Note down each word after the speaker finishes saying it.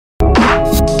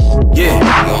Yeah.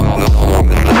 No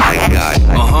longer the nice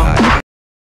guy.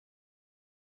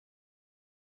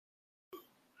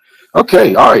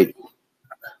 Okay, all right.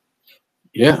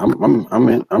 Yeah,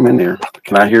 I'm in there.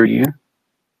 Can I hear you?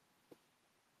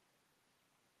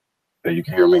 Yeah, you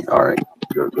can hear me. All right.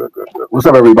 Good. What's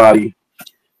up, everybody?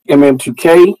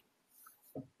 MM2K.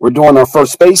 We're doing our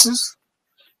first spaces.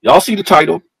 Y'all see the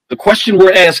title. The question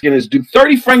we're asking is, do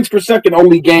 30 frames per second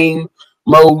only game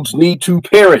modes need to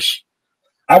perish?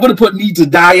 I would have put need to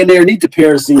die in there. Need to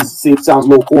perish seems sounds a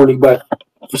little corny, but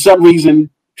for some reason,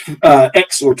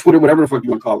 X or Twitter, whatever the fuck you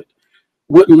want to call it,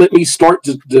 wouldn't let me start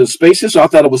the spaces. So I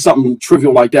thought it was something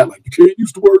trivial like that, like you can't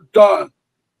use the word die.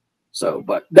 So,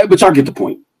 but y'all get the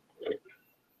point.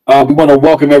 We want to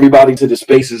welcome everybody to the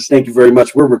spaces. Thank you very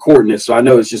much. We're recording this, so I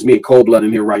know it's just me and Cold Blood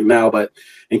in here right now. But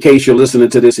in case you're listening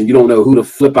to this and you don't know who the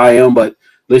flip I am, but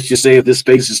let's just say if this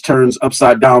spaces turns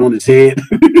upside down on its head,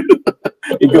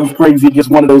 it goes crazy, gets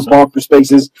one of those bonker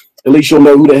spaces, at least you'll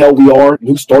know who the hell we are and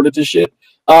who started this shit.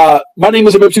 My name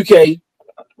is MM2K.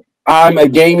 I'm a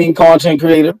gaming content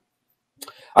creator.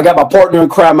 I got my partner in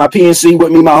crime, my PNC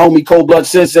with me, my homie Cold Blood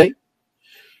Sensei.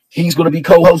 He's going to be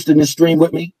co-hosting this stream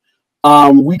with me.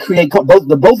 We create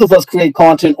both of us create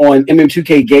content on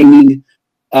MM2K Gaming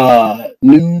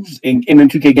news and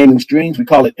MM2K Gaming streams. We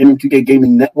call it MM2K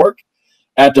Gaming Network.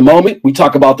 At the moment, we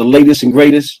talk about the latest and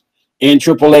greatest in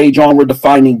AAA genre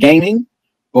defining gaming,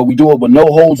 but we do it with no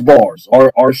holds bars.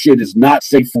 Our shit is not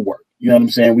safe for work. You know what I'm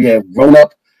saying? We have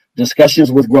grown-up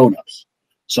discussions with grown-ups.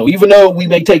 So even though we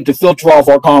may take the filter off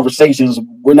our conversations,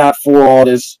 we're not for all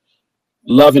this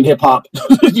love and hip-hop.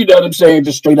 You know what I'm saying?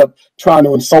 Just straight up trying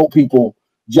to insult people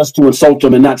just to insult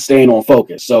them and not staying on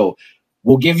focus. So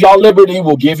we'll give y'all liberty.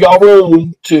 We'll give y'all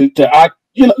room to act,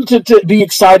 you know, to be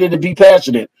excited and be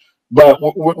passionate. But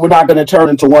we're not going to turn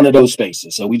into one of those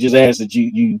spaces. So we just ask that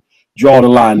you draw the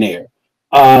line there.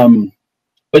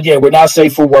 But yeah, we're not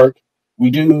safe for work.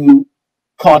 We do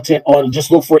content on,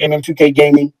 just look for MM2K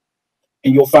Gaming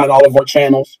and you'll find all of our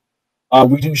channels.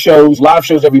 We do live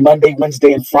shows every Monday,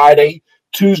 Wednesday, and Friday.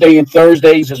 Tuesday and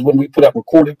Thursdays is when we put up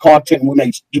recorded content. We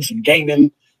may do some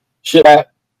gaming shit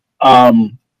at.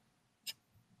 And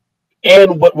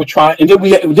what we're trying, and then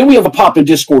we have a pop in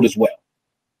Discord as well.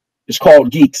 It's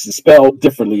called Geeks. It's spelled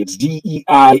differently. It's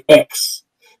DEIX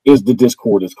is the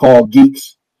Discord. It's called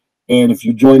Geeks. And if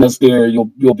you join us there,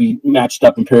 you'll be matched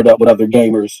up and paired up with other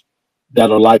gamers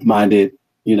that are like-minded,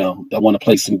 you know, that want to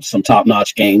play some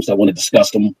top-notch games, that want to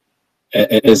discuss them.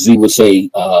 As Z would say,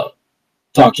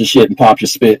 talk your shit and pop your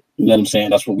spit. You know what I'm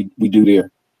saying? That's what we do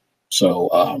there.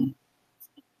 So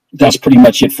that's pretty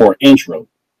much it for our intro.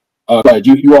 Right,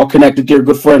 you all connected there,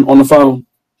 good friend on the phone?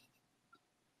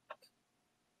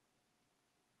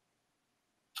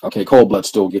 Okay, Cold Blood's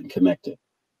still getting connected.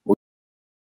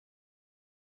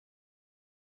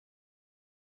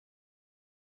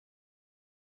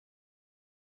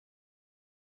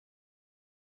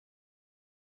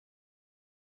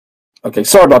 Okay,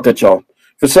 sorry about that, y'all.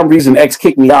 For some reason, X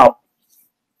kicked me out.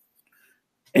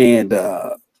 And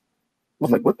I was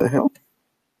like, what the hell? Let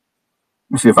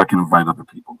me see if I can invite other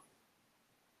people.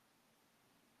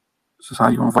 This is how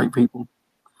you invite people.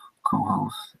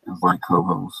 Co-host, invite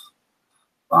co-host.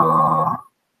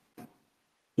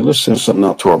 Let's send something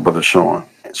out to our brother Sean.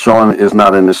 Sean is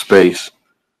not in this space.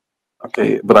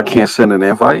 Okay, but I can't send an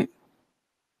invite.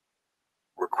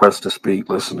 Request to speak,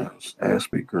 listeners, add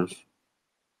speakers.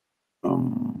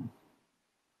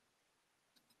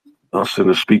 I'll send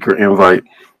a speaker invite.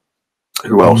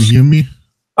 Who else? Can you hear me?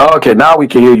 Oh, okay, now we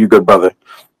can hear you, good brother.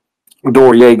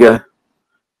 Doriega.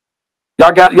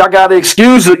 Y'all got to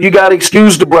excuse it. You got to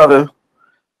excuse the brother.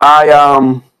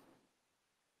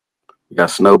 We got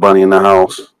Snow Bunny in the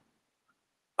house.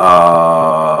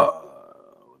 Let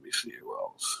me see who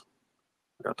else.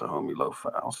 Got the homie Lo-Fi.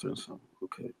 I'll send some.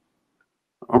 Okay.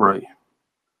 All right.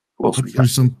 Who else we got?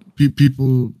 Some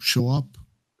people show up.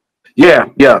 Yeah.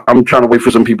 I'm trying to wait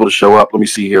for some people to show up. Let me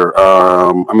see here.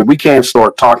 I mean, we can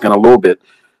start talking a little bit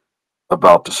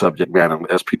about the subject matter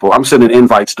as people. I'm sending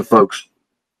invites to folks.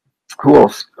 Who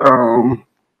else? Let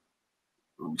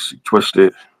me see.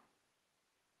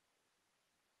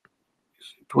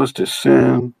 Twisted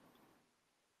Sin.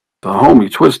 The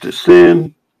homie Twisted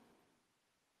Sin.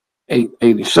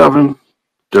 887.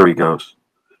 There he goes.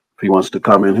 If he wants to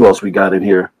come in. Who else we got in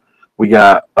here? We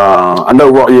got I know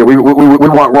Ron, yeah, we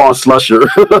want Ron Slusher.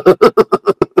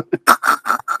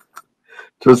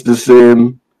 Twisted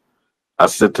Sin. I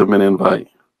sent him an invite.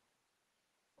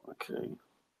 Okay.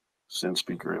 Send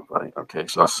speaker invite. Okay,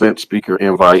 so I sent speaker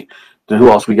invite. Then who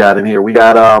else we got in here? We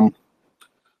got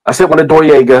I sent one to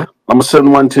Doriega. I'm gonna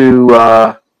send one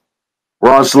to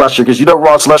Ron Slusher, because you know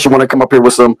Ron Slusher want to come up here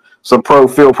with some some pro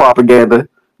field propaganda.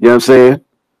 You know what I'm saying?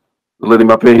 Let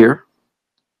him up in here.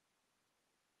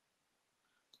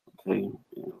 Okay,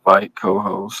 invite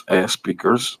co-hosts, ask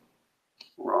speakers.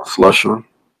 Ron Slusher.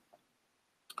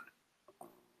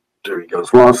 There he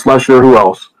goes. Ron Slusher. Who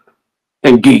else?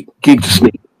 And Geek to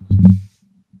Sneak.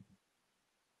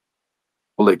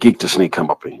 We'll let Geek to Sneak come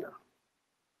up in here.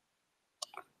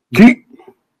 Geek.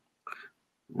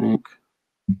 Yeah,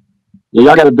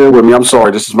 y'all got to bear with me. I'm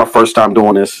sorry. This is my first time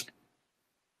doing this.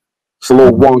 It's a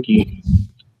little wonky.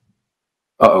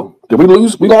 Uh-oh. Did we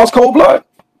lose? We lost Cold Blood?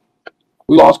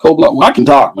 We lost Cold Blood? Well, I can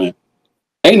talk, man.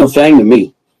 Ain't no thing to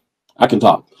me. I can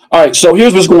talk. All right, so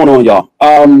here's what's going on, y'all.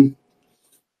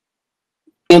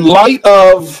 In light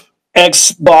of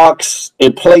Xbox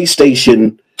and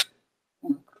PlayStation,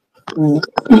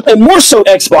 and more so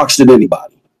Xbox than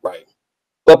anybody, right?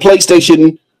 But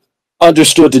PlayStation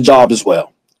understood the job as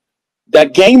well.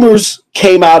 That gamers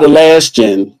came out of last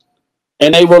gen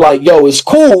and they were like, yo, it's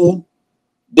cool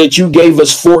that you gave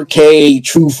us 4K,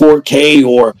 true 4K,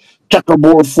 or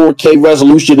checkerboard 4K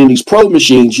resolution in these pro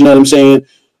machines, you know what I'm saying?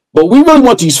 But we really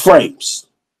want these frames.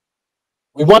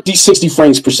 We want these 60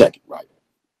 frames per second, right?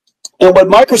 And what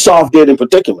Microsoft did in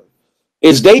particular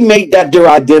is they made that their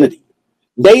identity.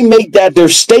 They made that their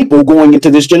staple going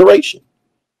into this generation.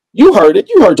 You heard it.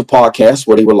 You heard the podcast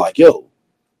where they were like, yo,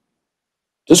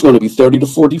 there's going to be 30 to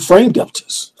 40 frame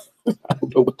deltas. I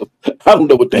don't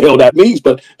know what the hell that means,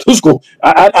 but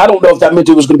I don't know if that meant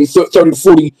it was going to be 30 to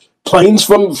 40 planes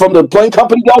from the plane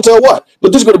company delta or what.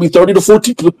 But there's going to be 30 to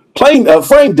 40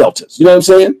 frame deltas. You know what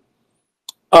I'm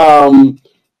saying?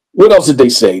 What else did they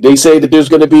say? They say that there's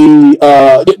going to be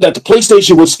that the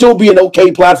PlayStation will still be an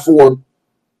okay platform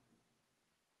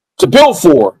to build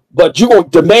for, but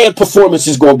demand performance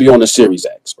is going to be on the Series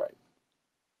X, right?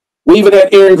 We even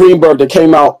had Aaron Greenberg that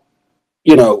came out,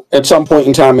 you know, at some point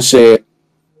in time and said,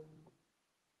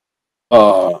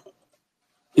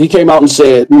 he came out and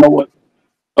said, you know what?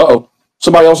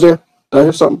 Somebody else there? Did I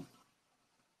hear something?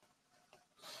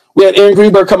 We had Aaron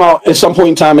Greenberg come out at some point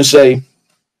in time and say,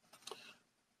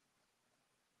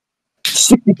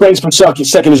 60 frames per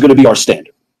second is going to be our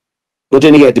standard. But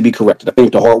then he had to be corrected. I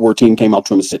think the hardware team came out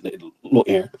to him and said, look,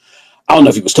 Aaron, I don't know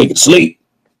if he was taking sleep.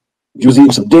 He was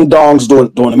eating some ding-dongs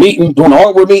during a meeting, during a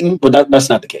hardware meeting, but that's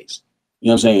not the case. You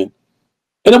know what I'm saying?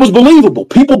 And it was believable.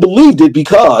 People believed it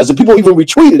because, and people even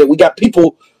retweeted it. We got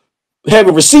people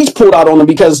having receipts pulled out on them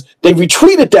because they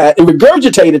retweeted that and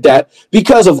regurgitated that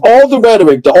because of all the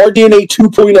rhetoric, the RDNA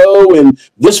 2.0 and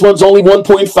this one's only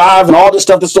 1.5 and all this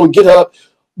stuff that's on GitHub,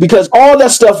 because all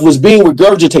that stuff was being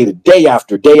regurgitated day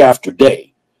after day after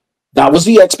day. That was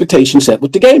the expectation set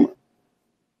with the gamer.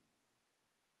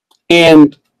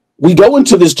 And we go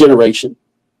into this generation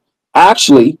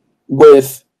actually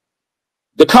with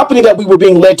the company that we were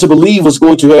being led to believe was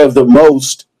going to have the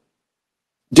most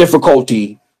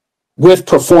difficulty with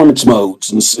performance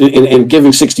modes and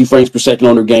giving 60 frames per second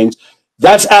on their games.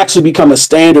 That's actually become a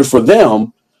standard for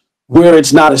them, where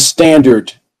it's not a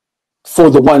standard for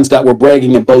the ones that were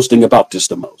bragging and boasting about this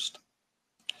the most.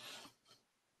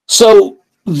 So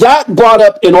that brought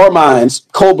up in our minds,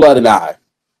 Cold Blood and I,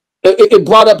 it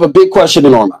brought up a big question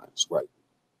in our minds, right?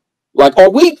 Like, are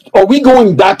we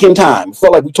going back in time? I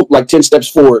felt like we took like 10 steps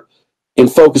forward in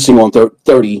focusing on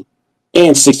 30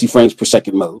 and 60 frames per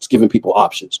second modes, giving people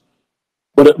options.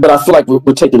 But I feel like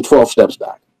we're taking 12 steps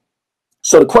back.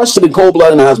 So the question in Cold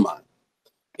Blood and I's mind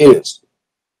is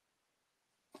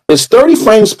 30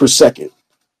 frames per second,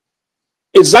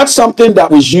 is that something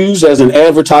that was used as an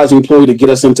advertising ploy to get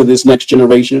us into this next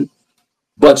generation,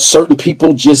 but certain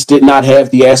people just did not have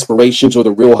the aspirations or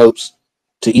the real hopes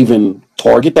to even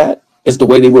target that as the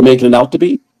way they were making it out to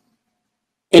be?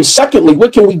 And secondly,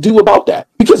 what can we do about that?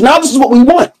 Because now this is what we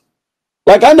want.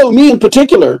 Like, I know me in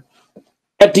particular,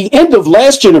 at the end of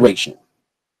last generation,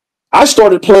 I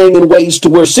started playing in ways to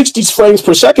where 60 frames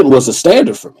per second was a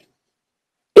standard for me.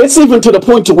 It's even to the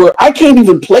point to where I can't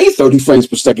even play 30 frames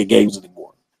per second games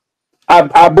anymore.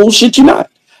 I bullshit you not.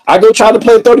 I go try to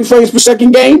play a 30 frames per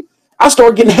second game, I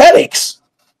start getting headaches.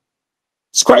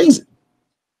 It's crazy.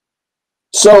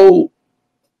 So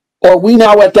are we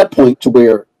now at that point to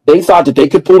where they thought that they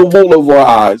could pull the wool over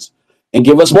our eyes and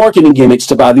give us marketing gimmicks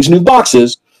to buy these new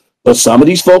boxes, but some of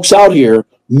these folks out here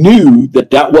knew that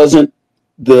that wasn't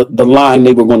the line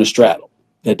they were going to straddle,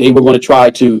 that they were going to try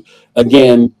to,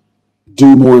 again,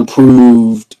 do more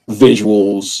improved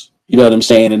visuals, you know what I'm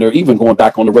saying? And they're even going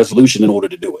back on the resolution in order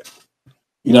to do it.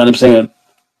 You know what I'm saying?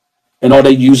 And are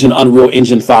they using Unreal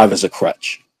Engine 5 as a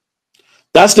crutch?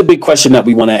 That's the big question that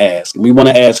we want to ask. We want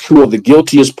to ask who are the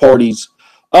guiltiest parties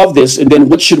of this, and then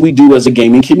what should we do as a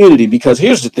gaming community? Because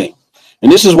here's the thing.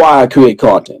 And this is why I create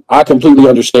content. I completely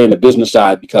understand the business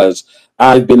side because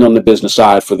I've been on the business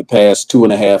side for the past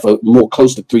 2.5, more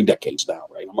close to 3 decades now,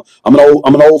 right? I'm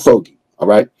an old fogey, all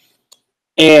right?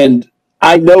 And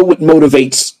I know what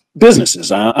motivates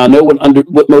businesses. I know what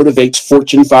motivates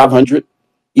Fortune 500.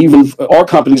 Even our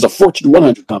company's a Fortune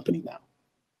 100 company now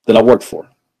that I work for.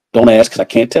 Don't ask because I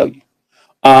can't tell you.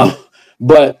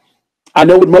 But I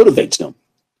know what motivates them.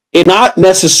 It's not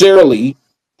necessarily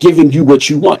giving you what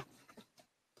you want.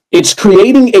 It's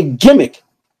creating a gimmick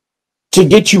to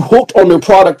get you hooked on their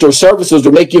product or services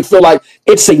or make you feel like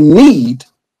it's a need.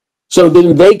 So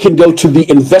then they can go to the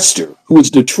investor, who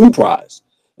is the true prize,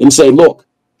 and say, look,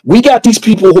 we got these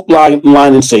people hooked,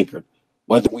 line and sinker,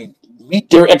 whether we meet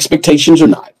their expectations or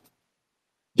not.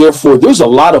 Therefore, there's a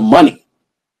lot of money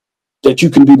that you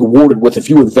can be rewarded with if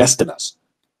you invest in us.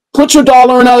 Put your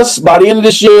dollar in us. By the end of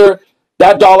this year,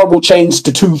 that dollar will change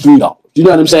to $2, $3. You know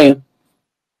what I'm saying?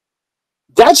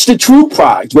 That's the true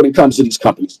prize when it comes to these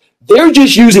companies. They're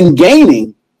just using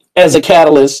gaming as a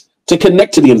catalyst to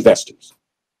connect to the investors.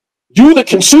 You, the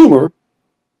consumer,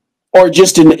 are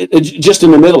just in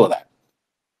the middle of that.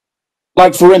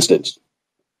 Like, for instance,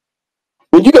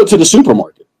 when you go to the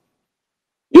supermarket,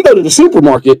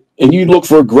 and you look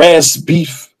for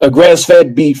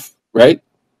grass-fed beef, right?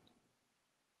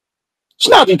 It's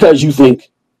not because you think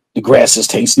the grass is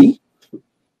tasty.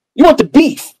 You want the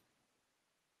beef.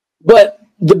 But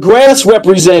the grass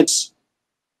represents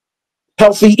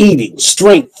healthy eating,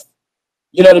 strength.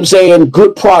 You know what I'm saying?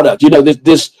 Good product. You know,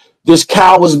 this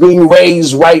cow is being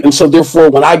raised right, and so therefore,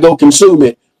 when I go consume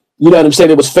it, you know what I'm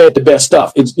saying, it was fed the best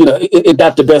stuff. It's, you know, it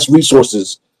got the best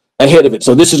resources ahead of it.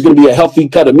 So this is going to be a healthy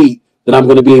cut of meat that I'm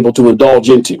going to be able to indulge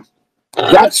into.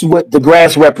 That's what the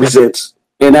grass represents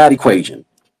in that equation.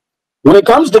 When it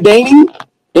comes to gaming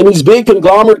in these big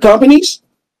conglomerate companies,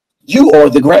 you are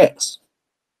the grass.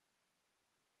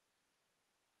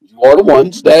 You are the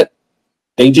ones that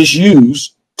they just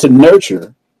use to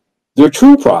nurture their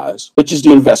true prize, which is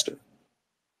the investor.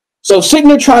 So sitting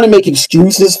there trying to make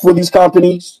excuses for these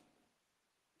companies,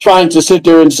 trying to sit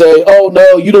there and say, oh,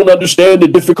 no, you don't understand the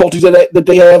difficulties that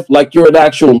they have, like you're an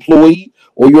actual employee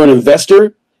or you're an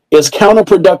investor, is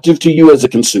counterproductive to you as a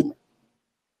consumer.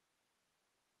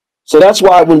 So that's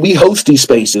why when we host these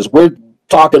spaces, we're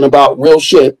talking about real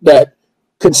shit that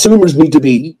consumers need to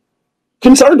be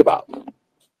concerned about.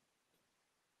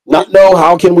 Not know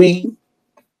how can we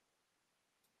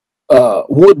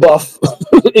wood buff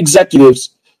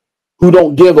executives who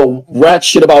don't give a rat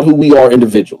shit about who we are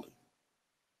individually.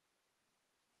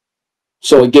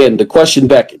 So again, the question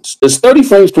beckons: does 30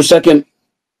 frames per second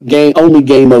only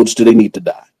game modes do they need to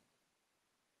die?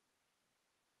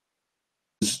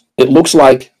 It looks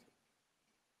like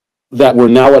that we're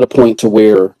now at a point to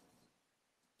where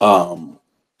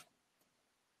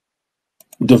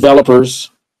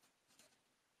developers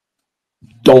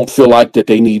don't feel like that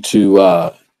they need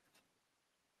to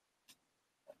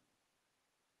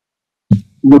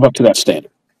live up to that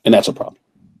standard, and that's a problem.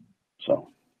 So,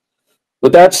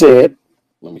 with that said,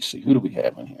 let me see, who do we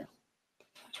have in here?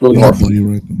 It's really hard.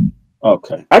 Right now.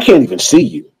 Okay, I can't even see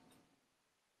you,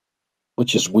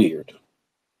 which is weird.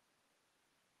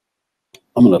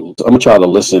 I'm gonna try to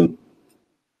listen.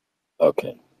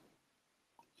 Okay.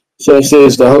 So it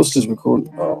says the host is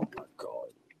recording. Oh my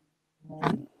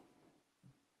god.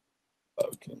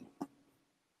 Okay.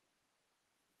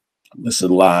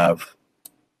 Listen live.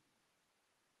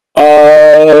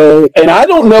 And I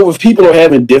don't know if people are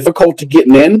having difficulty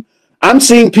getting in. I'm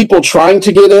seeing people trying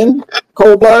to get in,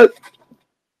 Cold Blood.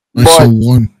 I saw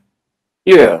one.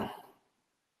 Yeah.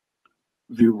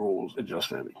 View rules, adjust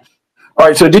settings. All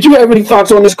right, so did you have any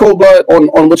thoughts on this, Cold Blood,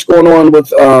 on what's going on with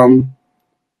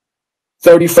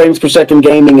 30 frames per second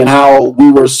gaming and how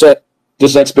we were set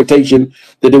this expectation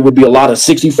that there would be a lot of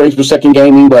 60 frames per second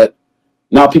gaming, but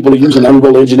now people are using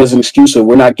Unreal Engine as an excuse, so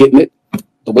we're not getting it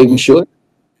the way we should?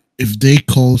 If they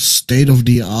call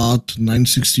state-of-the-art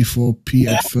 964p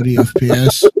at 30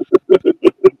 FPS,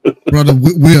 brother,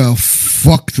 we are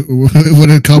fucked when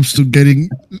it comes to getting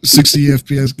 60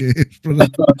 FPS games, brother.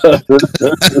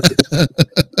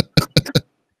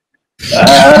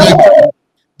 Like,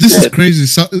 this is crazy.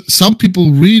 Some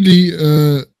people really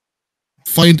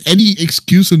find any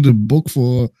excuse in the book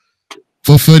for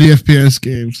 30 FPS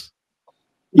games.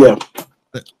 Yeah.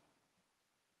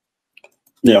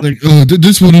 Yeah. Like,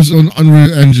 this one is on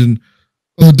Unreal Engine.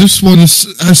 This one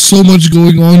has so much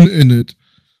going on in it.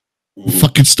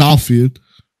 Fucking Starfield.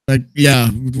 Like, yeah,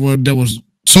 there was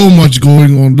so much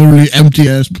going on. Literally empty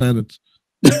ass planets.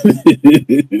 And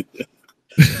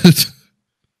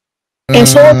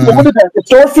Starfield, what is that? Is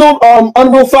Starfield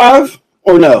Unreal 5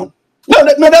 or no?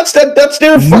 No, that's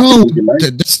their No, fucking engine,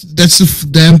 right? that's the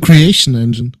damn creation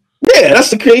engine. Yeah, that's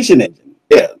the creation engine.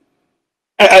 Yeah.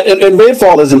 And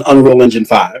Redfall is an Unreal Engine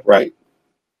 5, right?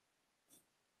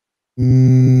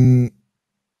 Mm,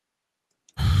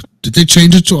 did they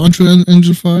change it to Unreal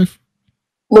Engine 5?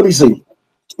 Let me see.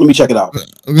 Let me check it out.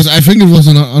 Because I think it was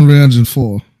an Unreal Engine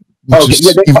 4. Which Okay, is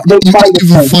yeah, they might have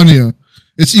even changed. funnier.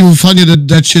 It's even funnier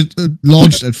that shit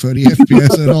launched at 30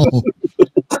 FPS at all.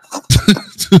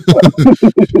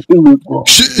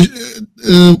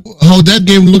 How that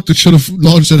game looked, it should have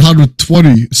launched at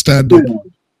 120 standard.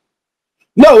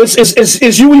 No, it's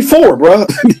UE4, bro.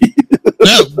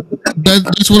 Yeah,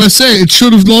 that's what I say. It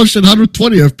should have launched at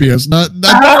 120 FPS, not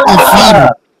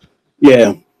flatter.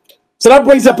 Yeah. So that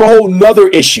brings up a whole nother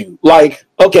issue. Like,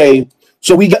 okay,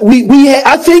 so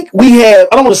I think we have,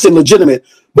 I don't want to say legitimate,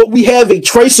 but we have a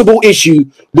traceable issue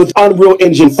with Unreal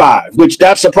Engine 5, which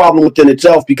that's a problem within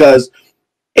itself, because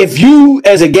if you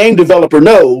as a game developer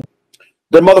know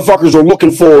that motherfuckers are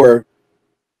looking for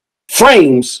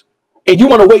frames and you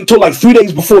want to wait till like 3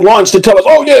 days before launch to tell us,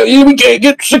 oh yeah, we can't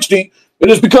get 60,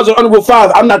 and it's because of Unreal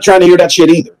 5, I'm not trying to hear that shit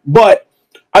either. But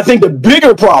I think the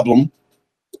bigger problem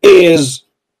is,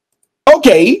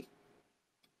 okay,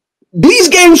 these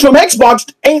games from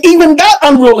Xbox ain't even got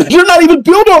Unreal. They're not even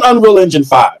built on Unreal Engine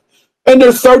 5. And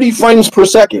they're 30 frames per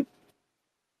second.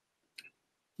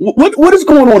 What is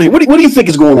going on here? What do you think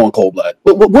is going on, Cold Blood?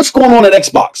 What's going on at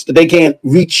Xbox that they can't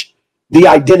reach the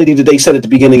identity that they set at the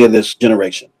beginning of this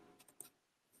generation?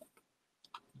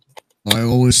 I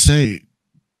always say,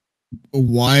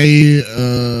 why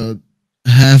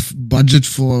have budget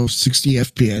for 60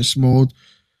 FPS mode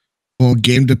for a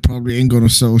game that probably ain't gonna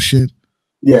sell shit?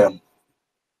 Yeah.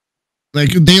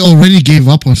 Like, they already gave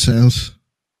up on sales.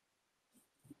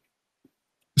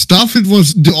 Starfield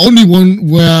was the only one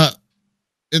where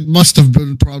it must have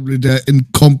been probably their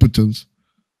incompetence.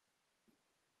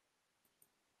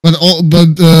 But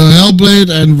Hellblade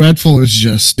and Redfall is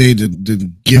just, they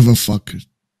didn't give a fuck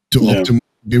to optimize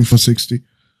the game for 60.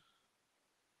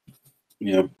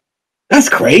 Yeah. That's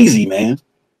crazy, man.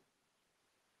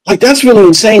 Like, that's really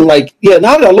insane. Like, yeah,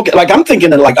 now that I look at, like, I'm thinking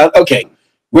that, like, okay,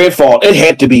 Redfall, it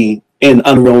had to be in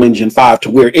Unreal Engine 5 to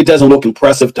where it doesn't look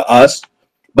impressive to us,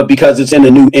 but because it's in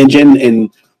a new engine and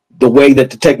the way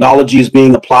that the technology is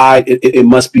being applied, it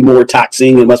must be more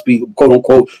taxing. It must be, quote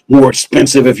unquote, more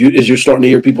expensive, as you're starting to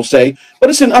hear people say. But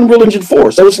it's in Unreal Engine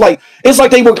 4, so it's like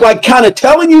they were like kind of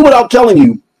telling you without telling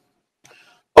you.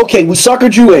 Okay, we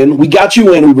suckered you in, we got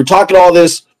you in, we were talking all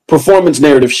this performance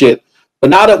narrative shit, but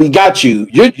now that we got you,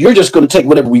 you're just going to take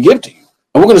whatever we give to you,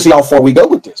 and we're going to see how far we go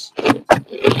with this.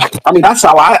 I mean, that's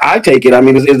how I take it. I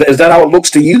mean, is that how it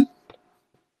looks to you?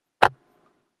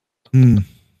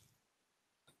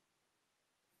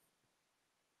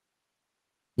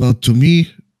 Well, to me,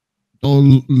 it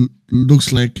all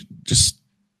looks like just,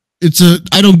 it's a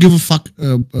I don't give a fuck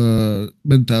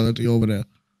mentality over there.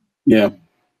 Yeah.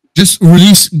 Just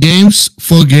release games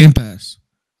for Game Pass.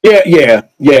 Yeah.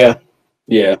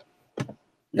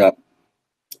 Like,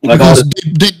 because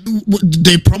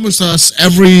they promise us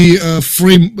every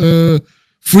 3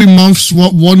 months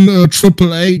one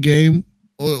AAA game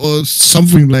or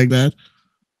something like that.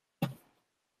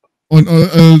 On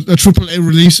a AAA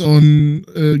release on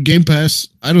Game Pass,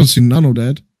 I don't see none of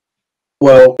that.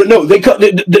 Well, no, they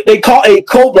call a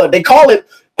Cold Blood. They call it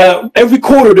every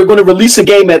quarter they're going to release a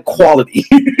game at quality.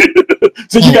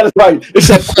 So you got it right. It's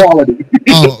at quality.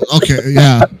 Oh, okay,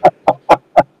 yeah.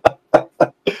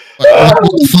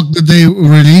 What the fuck did they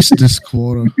release this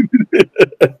quarter?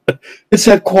 It's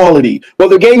at quality. Well,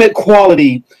 the game at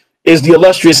quality is the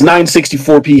illustrious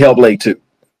 964p Hellblade 2.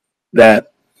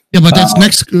 That. Yeah, but that's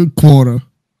next quarter.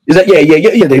 Is that? Yeah.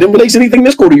 They didn't release anything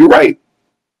this quarter. You're right.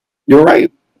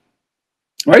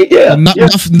 Right? Yeah.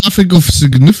 Nothing of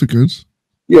significance.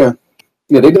 Yeah.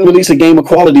 They didn't release a game of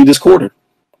quality this quarter,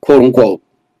 quote unquote.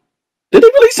 Did they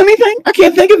release anything? I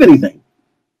can't think of anything.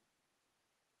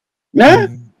 Nah.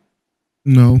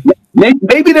 No.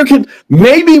 Maybe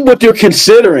maybe what they're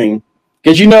considering,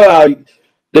 because you know how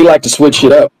they like to switch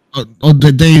shit up.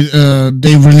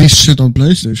 They release shit on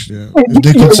PlayStation. Yeah. If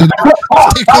they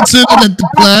consider that the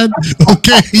plan,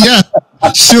 okay, yeah,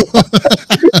 sure.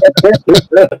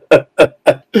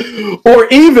 Or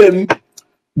even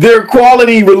their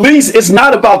quality release is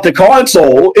not about the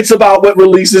console; it's about what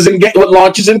releases and what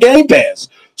launches in Game Pass.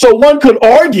 So one could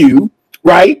argue,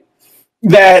 right,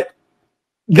 that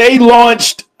they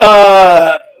launched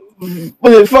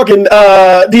Diablo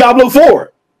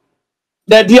 4.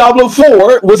 That Diablo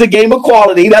 4 was a game of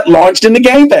quality that launched in the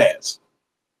Game Pass.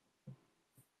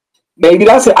 Maybe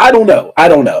that's it. I don't know.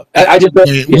 I just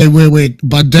don't, Wait.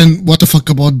 But then, what the fuck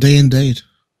about day and date?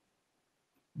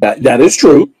 that is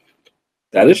true.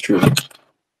 That is true.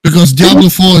 Because Diablo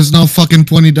 4 is now fucking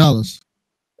 $20.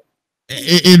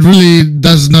 It really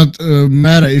does not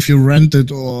matter if you rent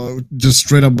it or just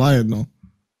straight up buy it now.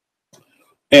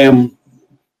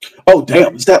 Oh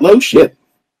damn, is that low? Shit.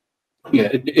 Yeah,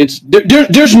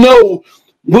 there's no,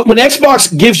 when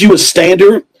Xbox gives you a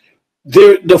standard,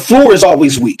 the floor is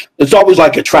always weak. It's always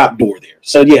like a trap door there.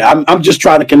 So yeah, I'm just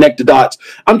trying to connect the dots.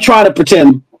 I'm trying to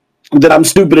pretend that I'm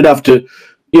stupid enough to,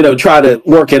 try to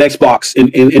work at Xbox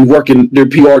and work in their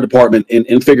PR department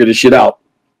and figure this shit out.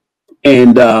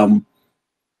 And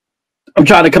I'm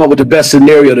trying to come up with the best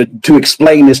scenario to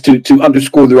explain this to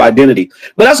underscore their identity.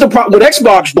 But that's the problem with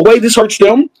Xbox. The way this hurts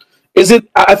them is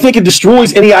I think it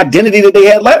destroys any identity that they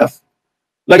had left.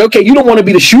 Like, okay, you don't want to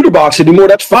be the shooter box anymore.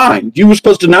 That's fine. You were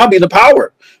supposed to now be the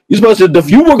power. You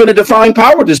were going to define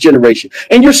power this generation,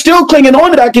 and you're still clinging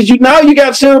on to that because you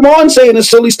got Sarah Vaughn saying this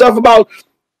silly stuff about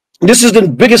this is the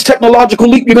biggest technological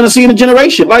leap you're going to see in a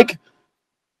generation. Like,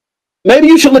 maybe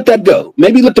you should let that go.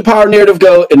 Maybe let the power narrative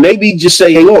go, and maybe just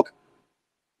say, hey, look,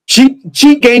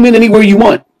 cheap gaming anywhere you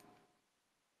want.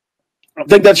 I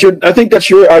think that's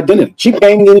your identity. Cheap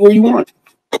gaming anywhere you want.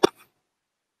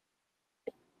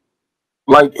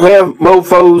 Like have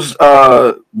mofos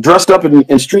dressed up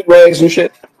in street rags and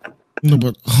shit. No,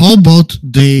 but how about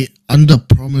they under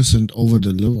promise and over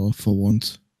deliver for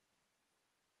once?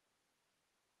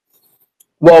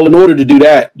 Well, in order to do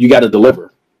that, you got to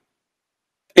deliver.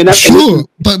 And that's sure,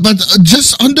 but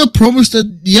just under promise that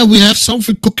we have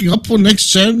something cooking up for next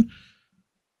gen,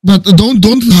 but don't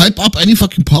hype up any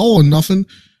fucking power or nothing,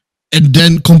 and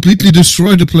then completely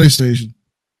destroy the PlayStation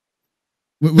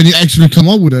when you actually come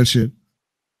up with that shit.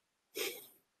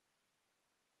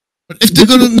 But if they're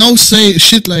gonna now say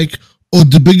shit like, "Oh,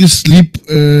 the biggest leap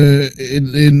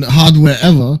in hardware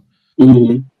ever,"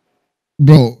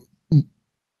 bro,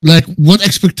 like what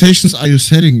expectations are you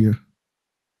setting here?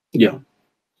 Yeah.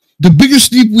 The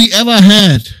biggest leap we ever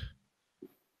had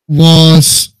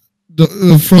was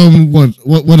from what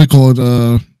they called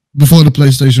before the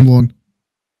PlayStation 1.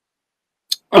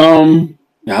 I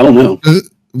don't know.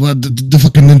 The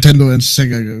fucking Nintendo and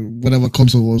Sega, whatever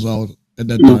console was out at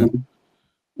that time.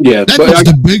 Yeah, that was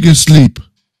the biggest leap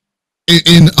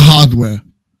in hardware.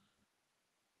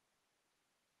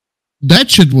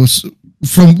 That shit was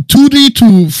from 2D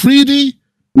to 3D.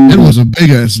 It was a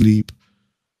big ass leap.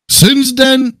 Since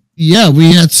then,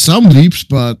 we had some leaps,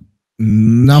 but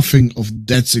nothing of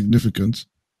that significance.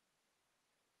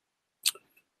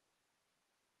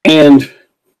 And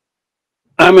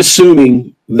I'm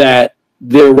assuming that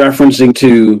they're referencing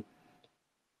to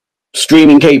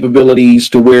streaming capabilities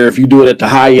to where if you do it at the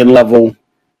high end level,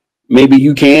 maybe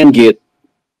you can get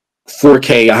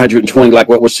 4K 120 like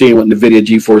what we're seeing with NVIDIA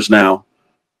GeForce now.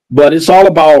 But it's all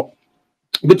about,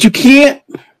 but you can't.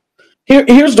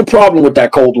 Here's the problem with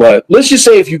that cold blood. Let's just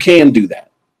say if you can do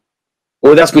that,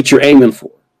 or that's what you're aiming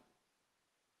for.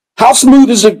 How smooth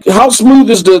is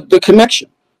the connection?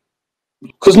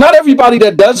 Because not everybody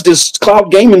that does this cloud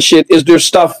gaming shit is their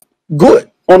stuff good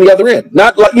on the other end.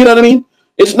 Not like, you know what I mean?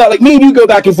 It's not like me and you go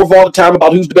back and forth all the time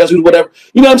about who's the best, who's whatever.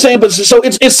 You know what I'm saying? But so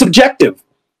it's subjective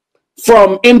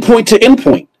from endpoint to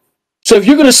endpoint. So if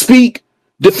you're going to speak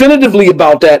definitively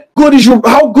about that,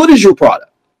 how good is your product?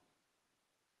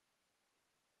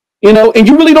 You know, and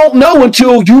you really don't know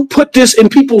until you put this in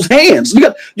people's hands. You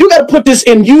got to put this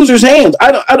in users' hands.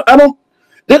 I don't.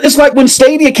 It's like when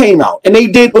Stadia came out and they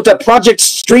did with that Project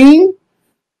Stream.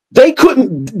 They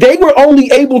were only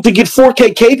able to get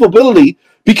 4K capability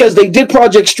because they did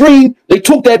Project Stream. They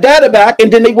took that data back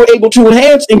and then they were able to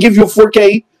enhance and give you a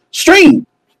 4K stream.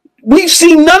 We've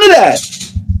seen none of that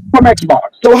from Xbox.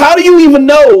 So how do you even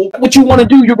know what you want to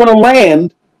do? You're going to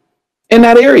land in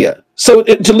that area. So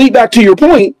to lead back to your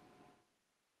point,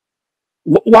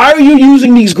 why are you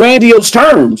using these grandiose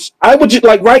terms? I would just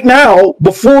like right now,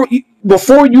 before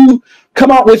you come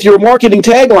out with your marketing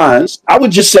taglines, I would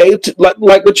just say like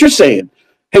what you're saying.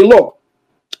 Hey, look,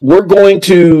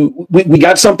 we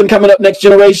got something coming up next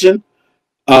generation.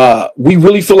 We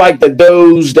really feel like that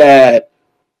those that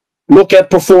look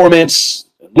at performance,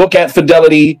 look at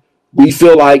fidelity, we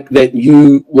feel like that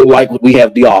you will like what we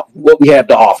have to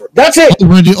offer. That's it.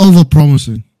 Already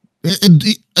over-promising.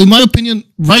 In my opinion,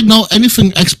 right now, anything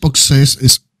Xbox says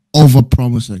is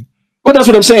over-promising. Well, that's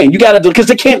what I'm saying. You got to, because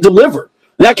they can't deliver.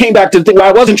 And that came back to the thing where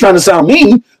I wasn't trying to sound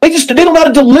mean. They don't know how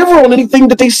to deliver on anything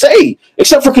that they say,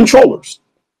 except for controllers.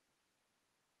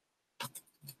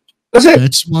 That's it.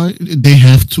 That's why they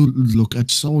have to look at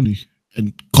Sony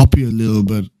and copy a little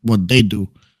bit what they do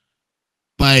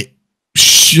by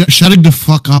shutting the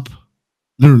fuck up,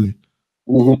 literally.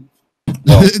 Mhm.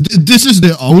 This is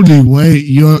the only way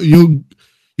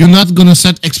you're not gonna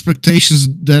set expectations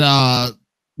that are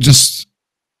just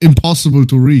impossible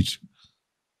to reach.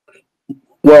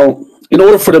 Well, in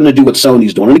order for them to do what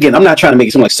Sony's doing, and again, I'm not trying to make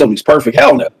it seem like Sony's perfect.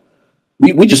 Hell no.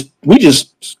 We just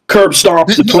curb stomp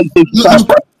the PlayStation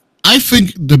 5. I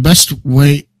think the best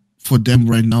way for them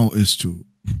right now is to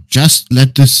just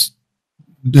let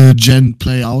the gen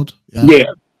play out.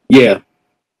 Yeah.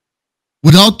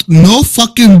 Without no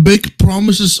fucking big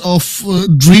promises of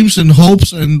dreams and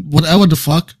hopes and whatever the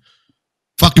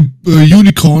fucking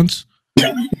unicorns.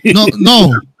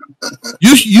 No.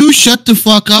 You shut the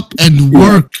fuck up and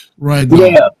work right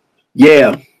now.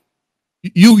 Yeah.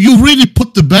 You really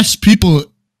put the best people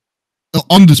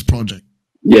on this project.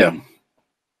 Yeah.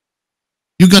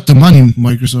 You got the money,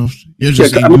 Microsoft. You're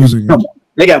just losing it.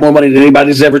 They got more money than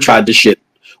anybody's ever tried this shit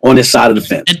on this side of the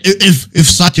fence. And if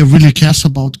Satya really cares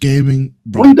about gaming,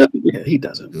 bro, he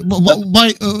doesn't.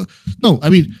 Why? No, I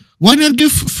mean, why not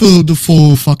give Phil the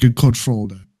full fucking control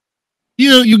then?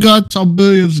 You got some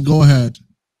billions. Go ahead,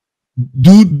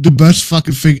 do the best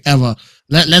fucking thing ever.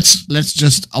 Let's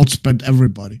just outspend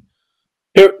everybody.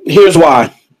 Here's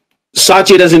why.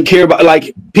 Satya doesn't care about,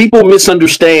 like, people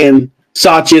misunderstand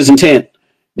Satya's intent.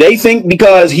 They think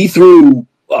because he threw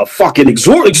a fucking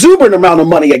exuberant amount of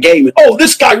money at gaming, oh,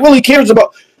 this guy really cares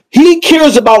about. He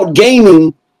cares about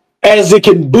gaming as it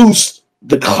can boost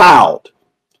the cloud.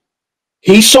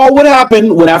 He saw what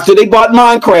happened when after they bought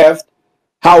Minecraft,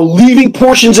 how leaving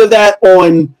portions of that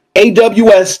on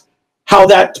AWS, how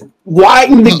that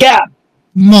widened the gap.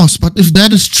 Moss, but if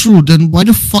that is true, then why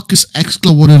the fuck is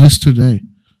xCloud what it is today?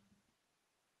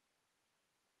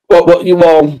 Well,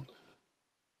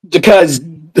 because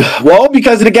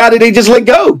of the guy that they just let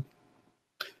go.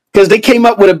 Because they came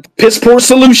up with a piss poor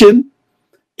solution,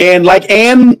 and like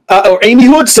Amy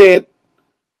Hood said,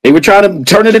 they were trying to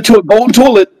turn it into a golden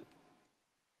toilet.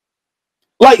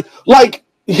 Like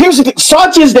here's the thing: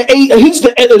 Satya's he's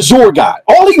the Azure guy.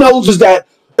 All he knows is that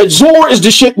Azure is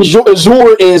the shit, and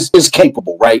Azure is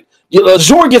capable, right?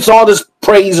 Azure gets all this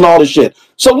praise and all this shit.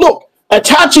 So look,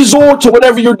 attach Azure to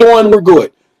whatever you're doing, we're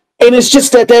good. And it's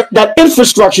just that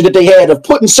infrastructure that they had of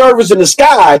putting servers in the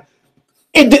sky,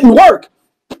 it didn't work.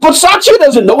 But Satya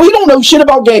doesn't know. He don't know shit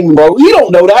about gaming, bro. He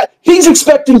don't know that. He's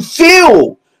expecting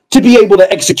Phil to be able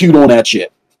to execute on that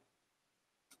shit.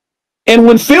 And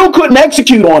when Phil couldn't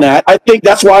execute on that, I think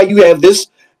that's why you have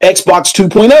this Xbox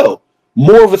 2.0,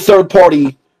 more of a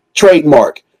third-party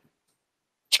trademark.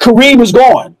 Kareem is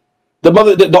gone.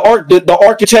 The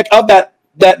architect of that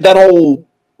whole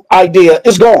idea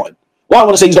is gone. Well, I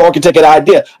want to say he's the architect of the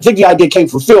idea. I think the idea came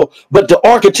from Phil, but the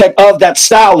architect of that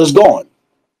style is gone.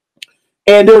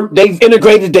 And they've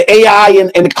integrated the AI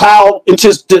and the cloud into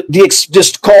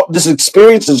this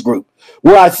experiences group,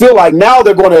 where I feel like now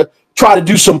they're going to try to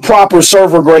do some proper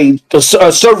server blade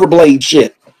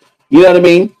shit. You know what I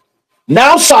mean?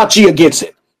 Now Satya gets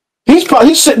it. He's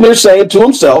sitting there saying to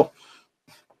himself,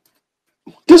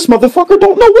 this motherfucker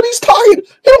don't know what he's talking.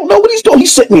 He don't know what he's doing.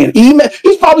 He's sitting in email.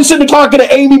 He's probably sitting there talking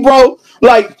to Amy, bro.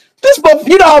 Like, this motherfucker,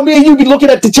 you know how me and you be looking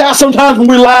at the chat sometimes when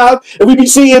we're live and we be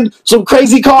seeing some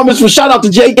crazy comments from shout out to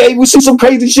JK. We see some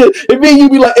crazy shit. And me and you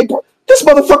be like, hey, bro, this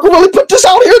motherfucker really put this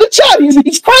out here in the chat.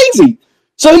 He's crazy.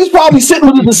 So he's probably sitting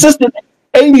with his assistant,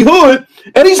 Amy Hood,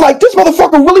 and he's like, this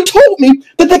motherfucker really told me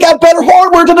that they got better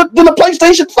hardware than the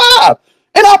PlayStation 5.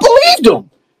 And I believed him.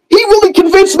 He really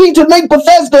convinced me to make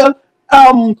Bethesda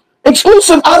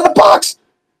exclusive out of the box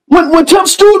when Tim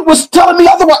Stewart was telling me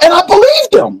otherwise, and I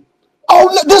believed him.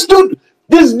 Oh, this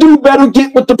dude better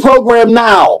get with the program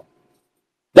now.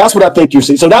 That's what I think you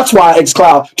see. So that's why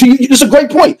xCloud. It's a great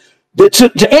point.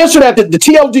 To answer that, the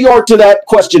TLDR to that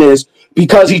question is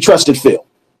because he trusted Phil.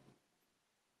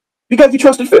 Because he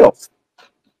trusted Phil.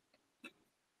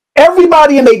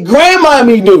 Everybody in their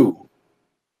grandmommy knew,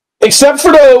 except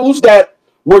for those that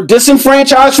were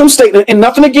disenfranchised from state. And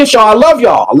nothing against y'all. I love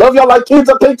y'all. I love y'all like kids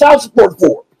I pay child support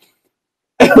for.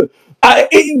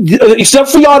 Except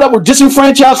for y'all that were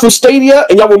disenfranchised from Stadia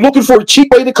and y'all were looking for a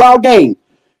cheap way to cloud game.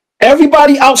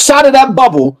 Everybody outside of that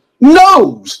bubble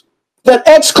knows that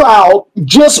xCloud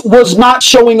just was not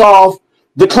showing off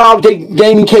the cloud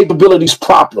gaming capabilities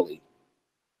properly.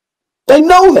 They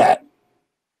know that.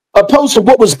 Opposed to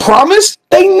what was promised,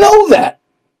 they know that.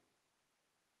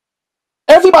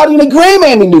 Everybody in the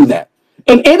grandmammy knew that.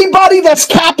 And anybody that's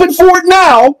capping for it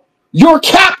now, your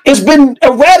cap has been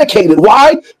eradicated.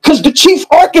 Why? Because the chief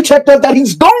architect of that,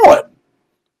 he's gone.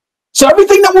 So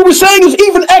everything that we were saying is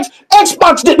even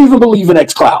Xbox didn't even believe in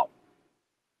xCloud.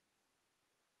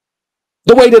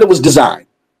 The way that it was designed.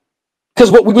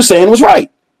 Because what we were saying was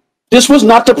right. This was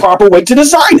not the proper way to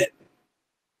design it.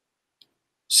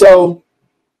 So,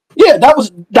 yeah,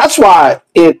 that's why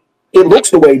it looks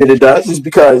the way that it does, is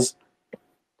because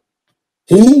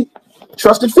he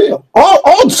trusted Phil.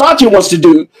 All Satya wants to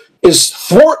do is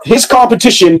thwart his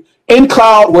competition in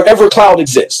cloud wherever cloud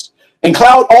exists. And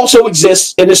cloud also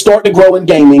exists and is starting to grow in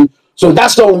gaming. So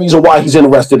that's the only reason why he's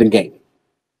interested in gaming.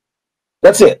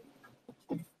 That's it.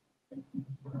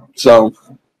 So,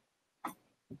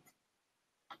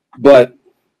 but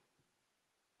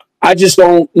I just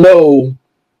don't know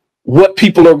what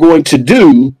people are going to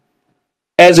do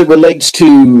as it relates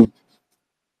to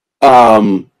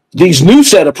these new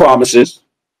set of promises,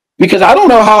 because I don't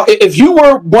know how, if you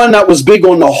were one that was big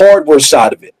on the hardware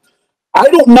side of it, I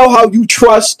don't know how you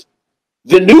trust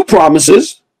the new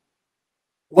promises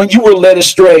when you were led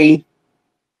astray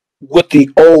with the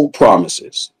old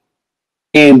promises.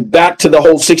 And back to the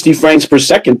whole 60 frames per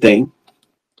second thing.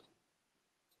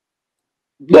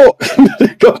 Look,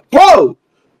 bro,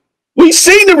 we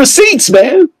seen the receipts,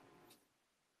 man.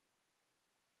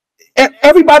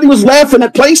 Everybody was laughing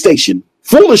at PlayStation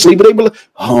foolishly, but they were like,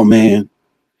 oh man,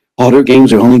 all their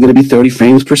games are only going to be 30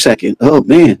 frames per second. Oh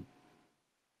man.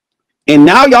 And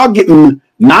now y'all getting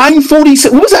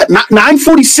 946. What was that?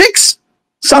 946?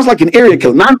 Sounds like an area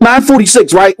code.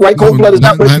 946, right? Right, Cold Blood is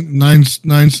not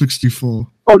 964.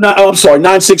 Oh, no, I'm sorry,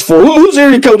 964. Whose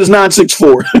area code is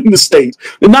 964 in the States?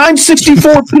 The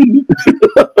 964p.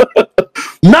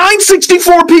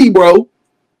 964p, bro.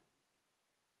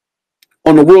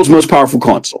 On the world's most powerful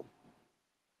console.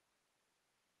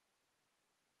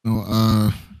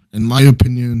 No, in my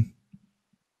opinion,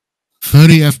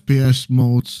 30 FPS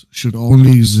modes should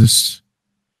only exist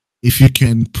if you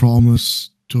can promise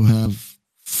to have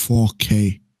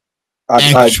 4K.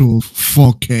 Actual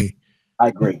 4K. I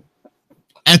agree.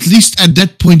 At least at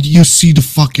that point, you see the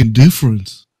fucking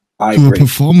difference I to agree. a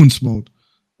performance mode.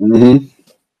 Mm-hmm.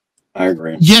 I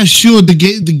agree. Yeah, sure, the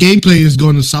gameplay is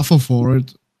going to suffer for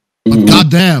it. But Mhm.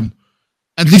 goddamn,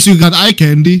 at least you got eye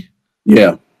candy.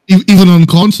 Yeah. Even on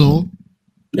console.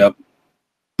 Yep.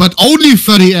 But only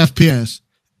 30 FPS.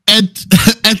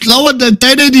 At lower than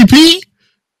 1080p?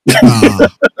 Nah.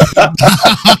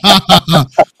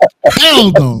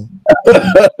 Hell no.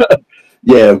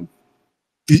 Yeah.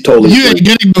 Totally. You ain't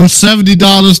getting no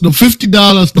 $70, no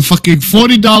 $50, no fucking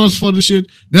 $40 for the shit.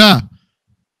 Yeah.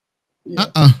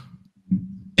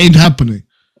 Ain't happening.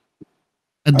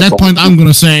 At that point, I'm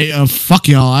gonna say, fuck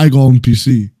y'all, I go on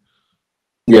PC.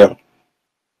 Yeah.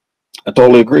 I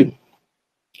totally agree.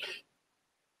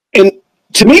 And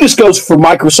to me, this goes for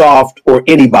Microsoft or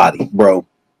anybody, bro.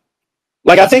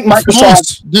 Like, I think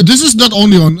Microsoft. This is not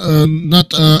only on,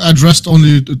 not addressed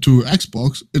only to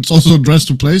Xbox. It's also addressed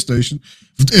to PlayStation.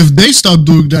 If they start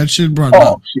doing that shit, bro.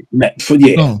 Oh, shit, man.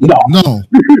 Yeah. No.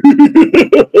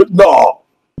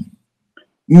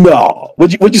 No.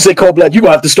 What'd you say, Cold Blood? You're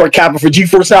gonna have to start capping for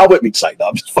GeForce Now with me. It's like, no,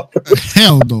 I'm just fucking.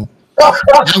 Hell no.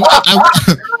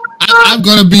 I'm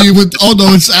gonna be with. Oh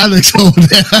no, it's Alex over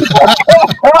there.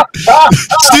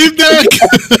 Steamdeck.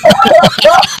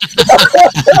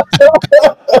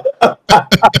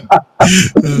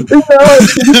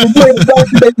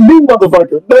 Me,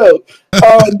 motherfucker. No.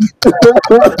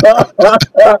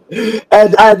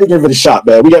 And I had to give it a shot,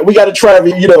 man. We got to try.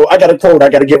 I got a quote. I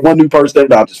got to get one new person.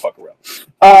 No, I'm just fucking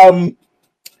around.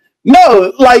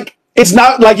 No, like, it's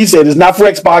not like you said. It's not for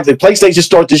Xbox. If PlayStation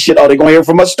start this shit, they're gonna hear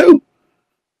from us too.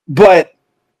 But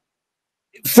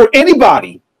for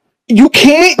anybody, you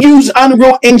can't use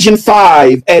Unreal Engine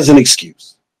 5 as an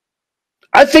excuse.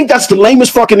 I think that's the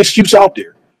lamest fucking excuse out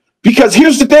there. Because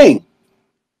here's the thing.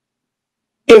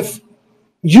 If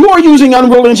you are using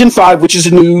Unreal Engine 5, which is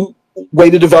a new way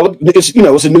to develop,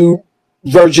 it's a new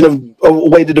version of a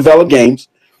way to develop games,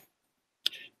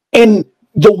 and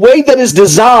the way that it's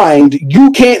designed,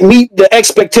 you can't meet the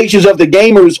expectations of the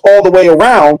gamers all the way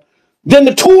around, then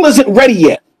the tool isn't ready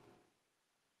yet.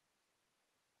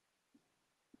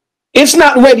 It's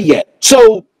not ready yet.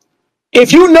 So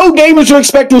if you know gamers are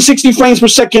expecting 60 frames per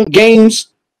second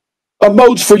games or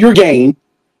modes for your game,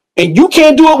 and you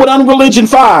can't do it with Unreal Engine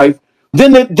 5,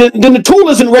 then the tool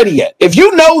isn't ready yet. If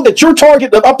you know that your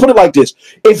target, I'll put it like this.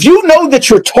 If you know that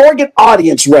your target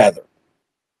audience, rather,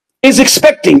 is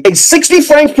expecting a 60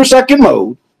 frames per second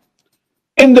mode,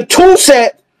 and the tool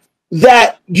set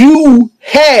that you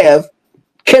have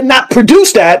cannot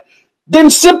produce that, then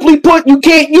simply put, you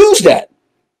can't use that.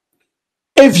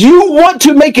 If you want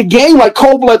to make a game like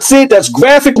Cold Blood said that's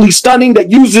graphically stunning,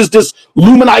 that uses this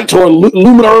Luminite or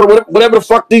Luminar or whatever the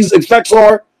fuck these effects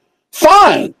are,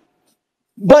 fine.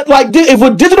 But like, if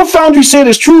what Digital Foundry said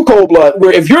is true, Cold Blood,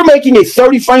 where if you're making a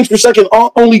 30 frames per second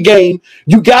only game,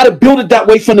 you got to build it that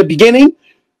way from the beginning.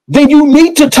 Then you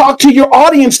need to talk to your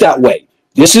audience that way.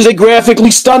 This is a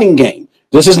graphically stunning game.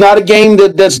 This is not a game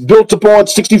that's built upon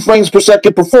 60 frames per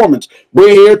second performance. We're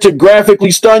here to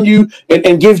graphically stun you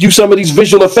and give you some of these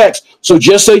visual effects. So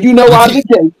just so you know out of the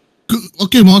gate.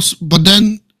 Okay, Moss, but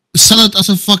then sell it as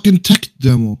a fucking tech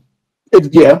demo.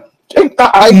 Yeah.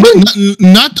 I agree.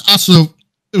 Not as a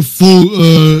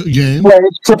full game.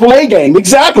 AAA game.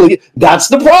 Exactly. That's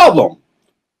the problem.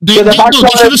 They should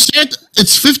have said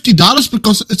it's $50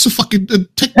 because it's a fucking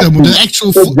tech demo. The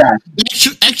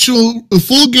actual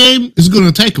full game is going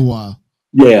to take a while.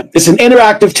 Yeah, it's an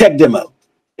interactive tech demo.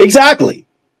 Exactly.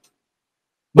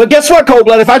 But guess what, Cold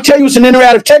Blood? If I tell you it's an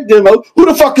interactive tech demo, who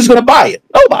the fuck is going to buy it?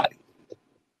 Nobody.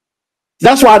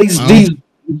 That's why these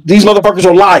motherfuckers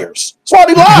are liars. That's why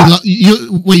they lie.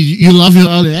 You love your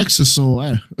early access, so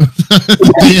there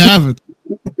you have it.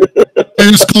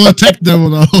 And it's called a tech demo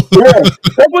now. Yeah,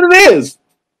 that's what it is.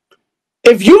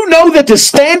 If you know that the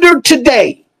standard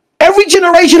today, every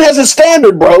generation has a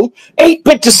standard, bro.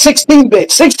 8-bit to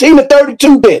 16-bit, 16 to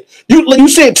 32-bit. You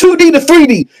said 2D to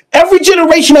 3D. Every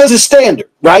generation has a standard,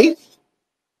 right?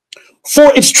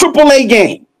 For its AAA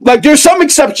game. Like there's some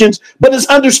exceptions, but it's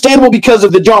understandable because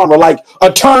of the genre. Like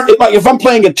if I'm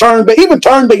playing a even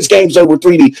turn-based games over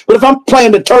 3D. But if I'm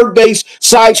playing a turn-based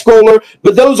side scroller,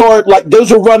 but those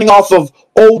are running off of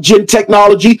old gen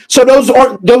technology. So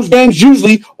those games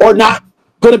usually are not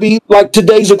going to be like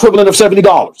today's equivalent of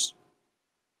 $70.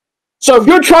 So if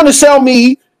you're trying to sell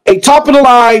me a top of the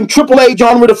line AAA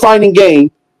genre defining game,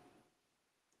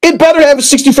 it better have a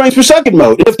 60 frames per second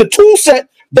mode. If the tool set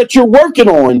that you're working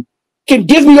on can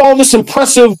give me all this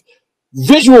impressive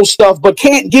visual stuff, but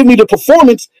can't give me the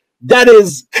performance that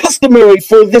is customary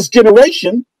for this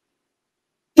generation,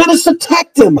 then it's a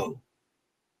tech demo.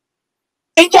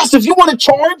 And yes, if you want to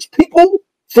charge people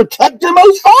for tech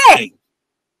demos, fine.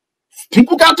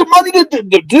 People got the money to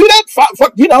do that. Fuck,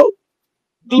 let them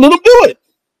do it.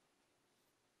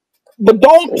 But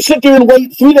don't sit there and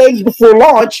wait 3 days before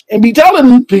launch and be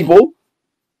telling people,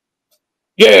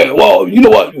 yeah, well, you know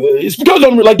what? It's because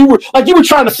you were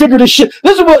trying to figure this shit.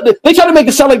 This is what they try to make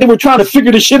it sound like they were trying to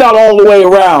figure this shit out all the way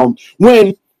around.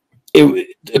 When,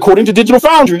 according to Digital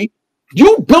Foundry,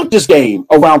 you built this game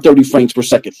around 30 frames per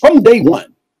second from day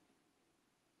one.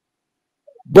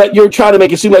 But you're trying to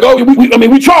make it seem like,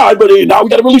 we tried, but now we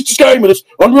got to release this game, and it's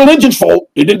Unreal Engine's fault.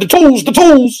 They did the tools.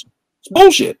 It's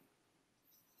bullshit.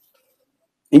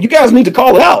 And you guys need to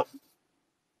call it out.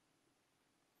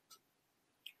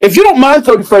 If you don't mind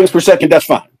 30 frames per second, that's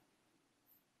fine.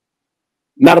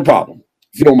 Not a problem.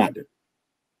 If you don't mind it.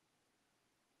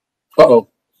 Uh-oh.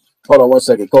 Hold on 1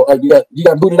 second. You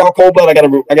got booted out, Cold Blood.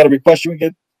 I gotta request you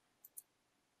again.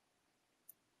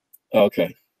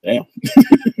 Okay. Damn.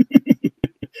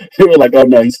 You were like, oh,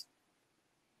 nice.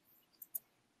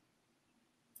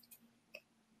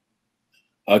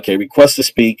 Okay, request to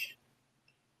speak.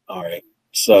 All right.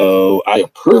 So I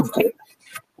approved it.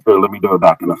 Let me do it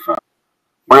back in the front.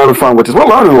 We're having fun with this. We're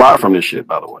learning a lot from this shit,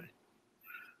 by the way.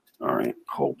 All right,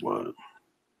 Cold Blood.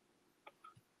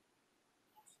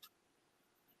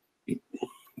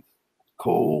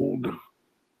 Cold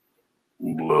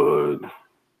Blood.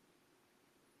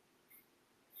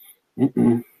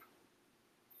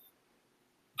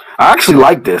 I actually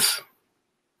like this,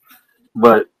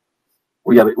 but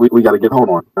we gotta get. Hold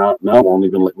on. Now it won't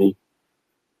even let me.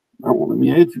 Now it won't let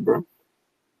me add you, bro.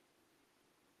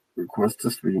 Request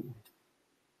to speak.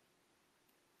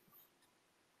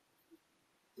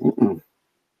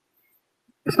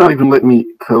 It's not even letting me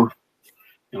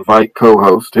invite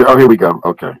co-host. Here we go.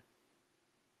 Okay.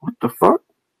 What the fuck?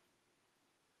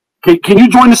 Can you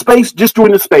join the space? Just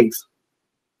join the space.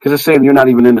 Because it's saying you're not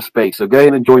even in the space. So go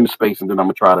ahead and join the space, and then I'm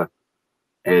going to try to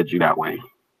add you that way.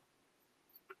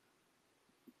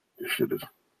 This shit is...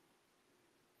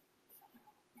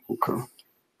 Okay.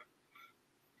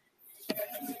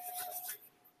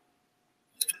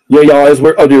 Yeah,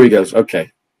 y'all. Oh, there he goes.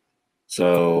 Okay.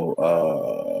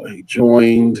 So he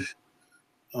joined.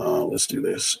 Let's do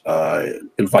this.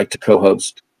 Invite to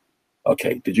co-host.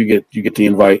 Okay. Did you get the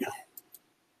invite?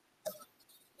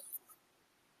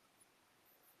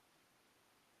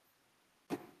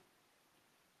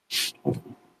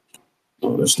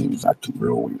 Oh, this thing is acting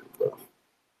real weird, bro.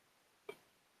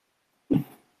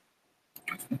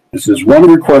 This is one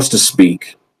request to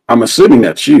speak. I'm assuming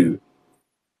that's you.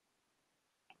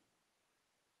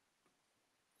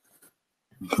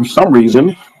 For some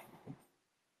reason,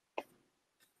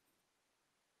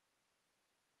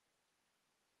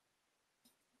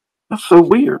 that's so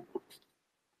weird.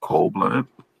 Cold blood.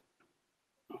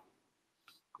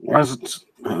 Why is it?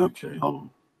 Okay, hold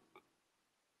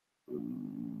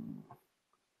on.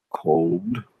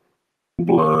 Cold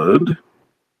blood.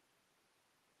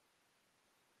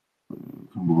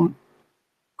 Come on.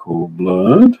 Cold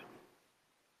blood.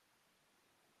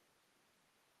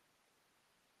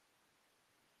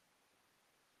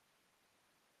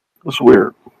 That's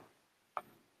weird.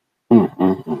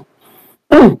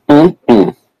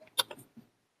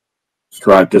 Let's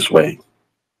try it this way.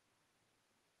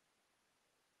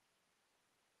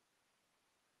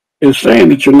 It's saying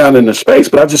that you're not in the space,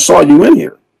 but I just saw you in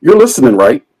here. You're listening,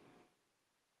 right?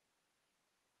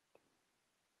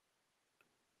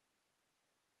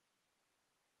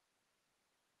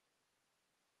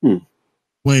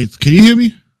 Wait, can you hear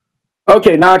me?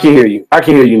 Okay, now I can hear you. I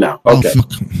can hear you now. Okay. Oh,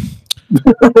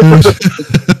 fuck.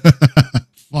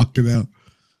 Fucking hell.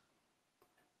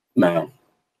 Now.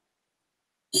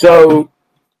 So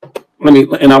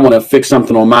and I want to fix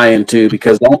something on my end too,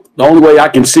 because the only way I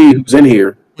can see who's in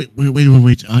here.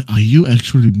 Wait. Are you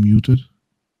actually muted?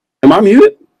 Am I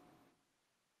muted?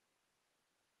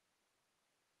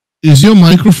 Is your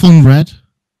microphone red?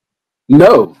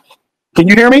 No. Can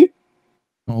you hear me?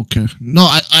 Okay. No,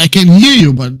 I can hear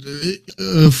you, but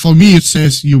for me it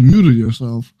says you muted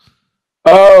yourself.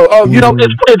 Oh, you know,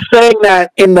 it's saying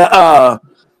that in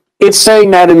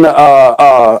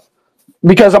the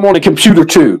because I'm on the computer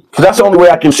too. Because that's the only way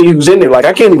I can see who's in there. Like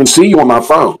I can't even see you on my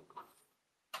phone.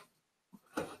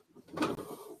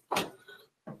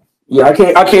 Yeah, I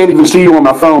can't even see you on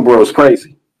my phone, bro. It's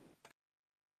crazy.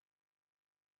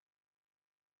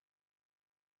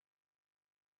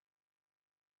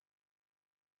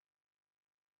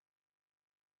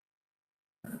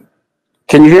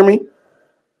 Can you hear me?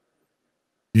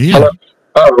 Yeah. Hello?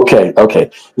 Oh, okay.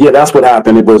 Yeah, that's what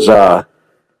happened. It was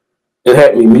it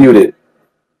had me muted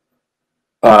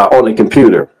on the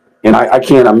computer. And I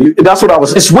can't unmute. That's what I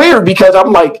was. It's weird because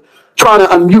I'm like trying to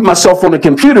unmute myself on the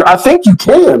computer. I think you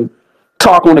can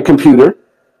talk on the computer,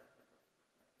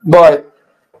 but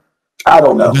I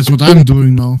don't know. That's what I'm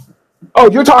doing now. Oh,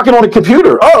 you're talking on the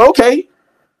computer. Oh, okay.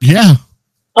 Yeah.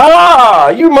 Ah,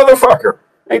 you motherfucker.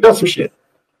 Ain't that some shit?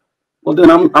 Well,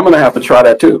 then I'm gonna have to try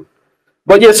that too.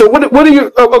 But yeah, so what are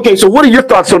you? Okay, so what are your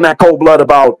thoughts on that, Cold Blood,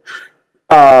 about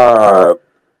the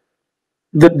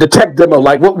tech demo?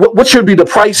 Like, what should be the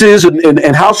prices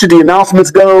and how should the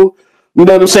announcements go? You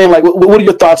know what I'm saying? Like, what are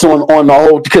your thoughts on the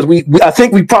whole? Because I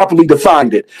think we properly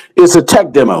defined it. It's a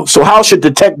tech demo. So how should the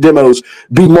tech demos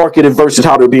be marketed versus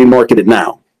how they're being marketed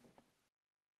now?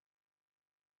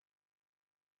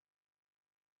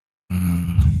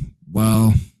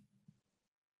 Well,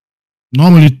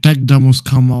 normally tech demos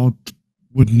come out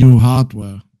with new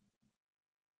hardware,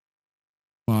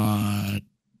 but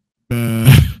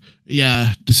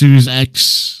yeah, the Series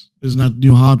X is not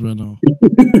new hardware now.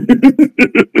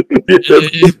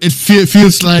 it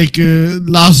feels like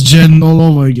last gen all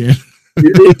over again.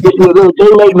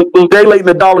 They're laying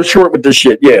the dollar short with this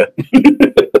shit. Yeah.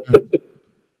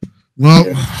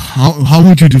 Well, how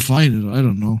would you define it? I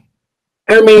don't know.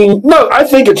 I mean, no, I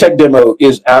think a tech demo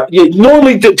is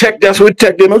normally that's what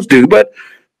tech demos do. But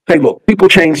hey, look, people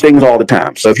change things all the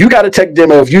time. So if you got a tech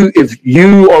demo, if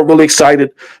you are really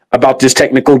excited about this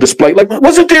technical display, like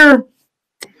wasn't there a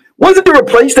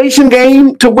PlayStation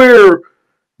game to where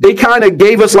they kind of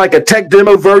gave us like a tech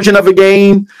demo version of a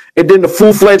game, and then the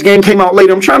full-fledged game came out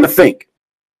later? I'm trying to think.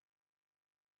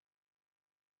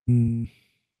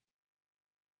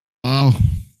 Wow.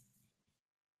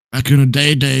 Back in the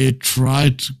day, they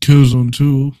tried Killzone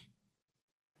 2.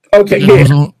 Okay,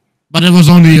 yeah. But it was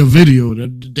only a video.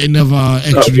 They never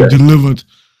actually delivered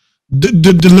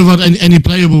any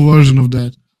playable version of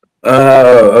that.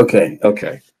 Okay.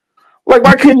 Like,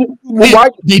 why couldn't you? Why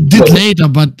they did later,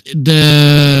 but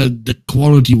the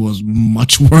quality was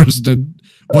much worse than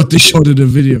what they showed in the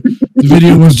video. The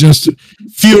video was just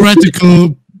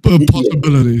theoretical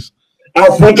possibilities. I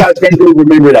think I definitely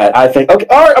remember that. I think, okay,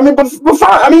 all right. I mean, but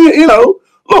fine. I mean, you know,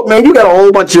 look, man, you got a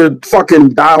whole bunch of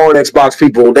fucking diehard Xbox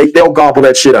people. They'll gobble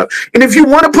that shit up. And if you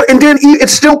want to put, and then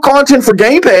it's still content for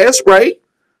Game Pass, right?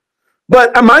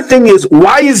 But my thing is,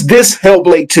 why is this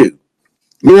Hellblade 2?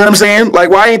 You know what I'm saying? Like,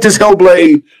 why ain't this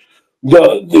Hellblade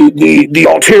the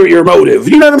ulterior motive?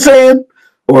 You know what I'm saying?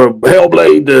 Or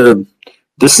Hellblade the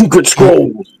Secret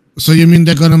Scrolls. So you mean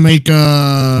they're gonna make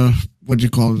what do you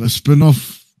call it, a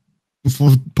spin-off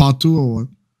for part 2 or what?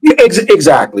 Yeah,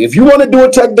 exactly. If you want to do a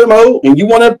tech demo and you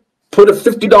want to put a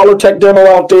 $50 tech demo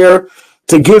out there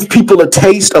to give people a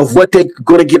taste of what they're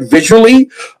going to get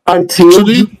visually, until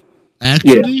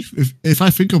Actually, if I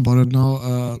think about it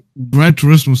now, Gran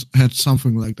Turismo had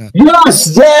something like that.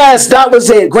 Yes, that was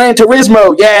it. Gran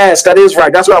Turismo. Yes, that is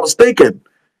right. That's what I was thinking.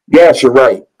 Yes, you're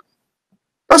right.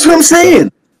 That's what I'm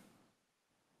saying.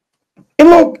 And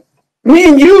look, me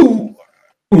and you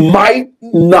might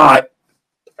not,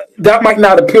 that might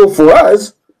not appeal for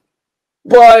us,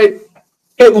 but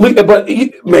maybe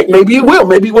it will.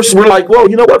 Maybe we're like, well,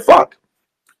 you know what? Fuck.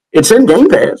 It's in Game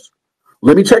Pass.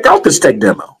 Let me check out this tech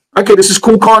demo. Okay, this is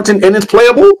cool content and it's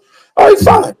playable. All right,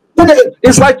 fine. But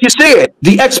it's like you said,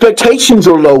 the expectations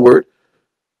are lowered,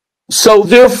 so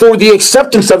therefore the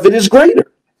acceptance of it is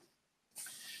greater.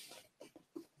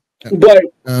 But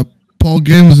Paul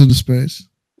Game is in the space.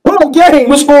 Paul Game,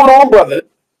 what's going on, brother?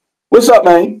 What's up,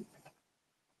 man?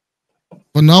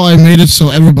 But now I made it so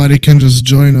everybody can just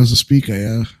join as a speaker.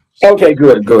 Yeah. Okay,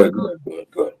 good.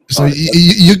 So right.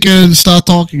 You can start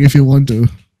talking if you want to.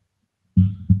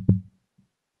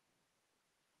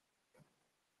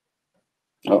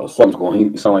 Oh, something's going.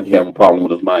 He sounds like he having a problem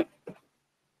with his mic.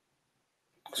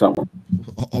 Something.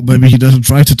 Or maybe he doesn't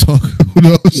try to talk. Who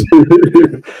knows?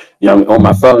 Yeah, on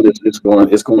my phone, it's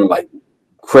going like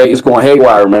crazy. It's going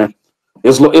haywire, man.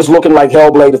 It's looking like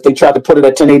Hellblade if they tried to put it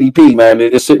at 1080p, man.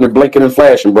 It's sitting there blinking and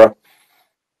flashing, bro.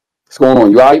 What's going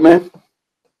on? You all right, man?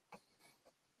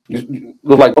 You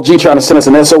look like G trying to send us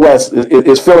an SOS.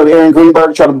 Is Phil and Aaron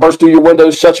Greenberg trying to burst through your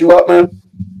windows, shut you up, man?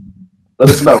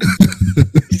 Let us know.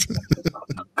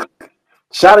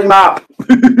 Shout him out.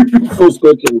 Full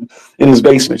switching in his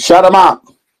basement. Shout him out.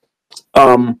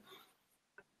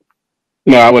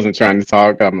 No, I wasn't trying to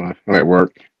talk. I'm at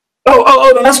work.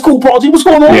 Oh, that's cool, Paul G. What's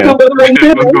going on? Yeah. What's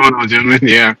going on, gentlemen?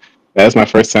 Yeah, that's my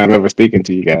first time ever speaking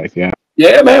to you guys. Yeah,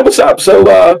 man. What's up?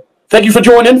 So, thank you for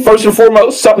joining. First and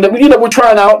foremost, something that we're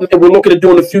trying out and we're looking at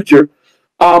doing in the future.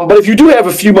 But if you do have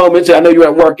a few moments, I know you're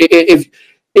at work.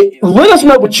 Let us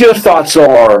know what your thoughts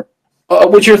are.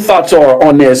 What your thoughts are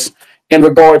on this in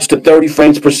regards to 30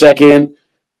 frames per second,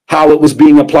 how it was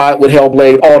being applied with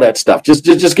Hellblade, all that stuff. Just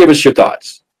give us your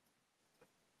thoughts.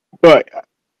 But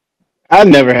I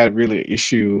never had really an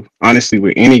issue, honestly,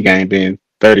 with any game being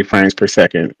 30 frames per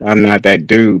second. I'm not that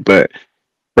dude, but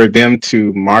for them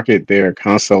to market their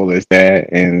console as that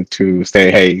and to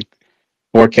say, hey,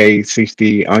 4K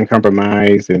 60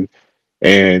 uncompromised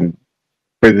and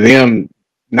for them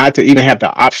not to even have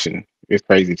the option is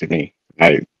crazy to me.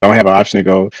 I don't have an option to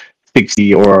go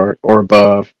 60 or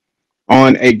above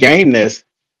on a game it's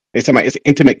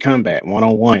intimate combat,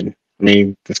 one-on-one. I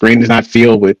mean, the screen is not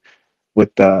filled with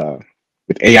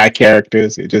AI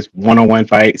characters. It's just one-on-one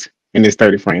fights and it's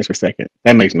 30 frames per second.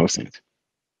 That makes no sense.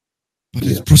 But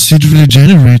it's procedurally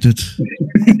generated.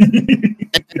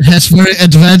 It has very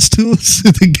advanced tools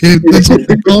in the game. That's what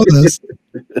they call us.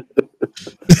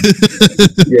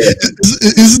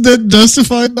 Isn't that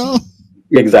justified now?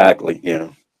 Exactly. Yeah.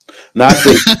 No,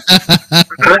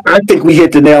 I think we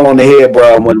hit the nail on the head,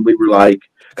 bro, when we were like,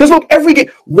 because look, every game,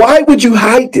 why would you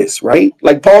hide this, right?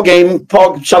 Like Paul,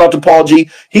 shout out to Paul G.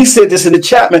 He said this in the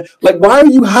chat, man. Like, why are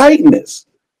you hiding this?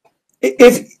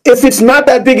 If it's not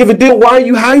that big of a deal, why are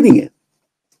you hiding it?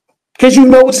 Because you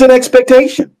know it's an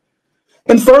expectation.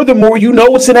 And furthermore, you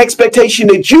know it's an expectation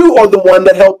that you are the one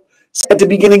that helped at the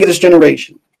beginning of this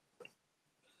generation.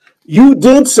 You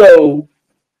did so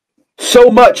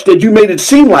much that you made it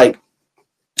seem like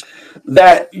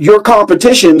that your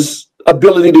competition's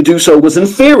ability to do so was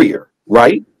inferior,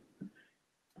 right?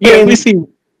 Yeah, and we see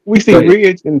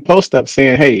Ridge and Post Up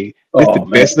saying, hey, this is the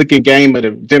best looking game of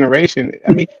the generation.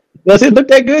 I mean, does it look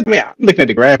that good? I mean, I'm looking at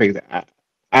the graphics.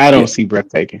 I don't see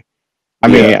breathtaking. I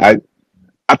mean,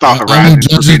 I thought Horizon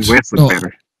Forbidden West was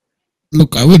better.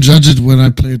 Look, I would judge it when I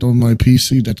play it on my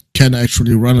PC that can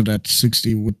actually run it at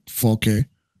 60 with 4K.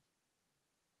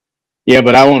 Yeah,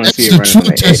 but I want to see it run on the That's the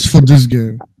true test for this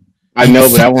game. I know,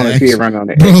 but I want to see it run on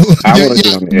the X. I want to see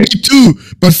it on the X. Me too,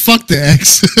 but fuck the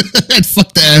X and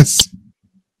fuck the S.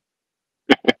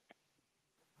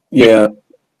 Yeah.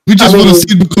 We just want to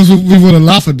see it because we want to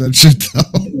laugh at that shit,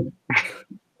 though.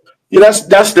 Yeah,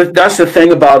 that's the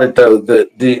thing about it, though.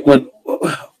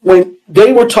 When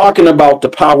they were talking about the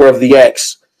power of the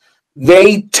X,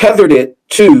 they tethered it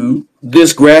to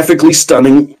this graphically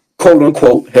stunning, quote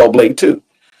unquote, Hellblade 2.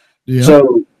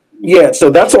 Yeah. So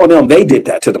that's on them. They did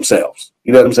that to themselves.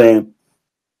 You know what I'm saying?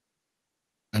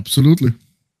 Absolutely.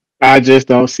 I just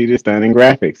don't see the stunning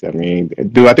graphics. I mean,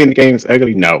 do I think the game is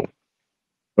ugly? No.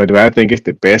 But do I think it's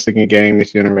the best looking game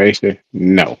this generation?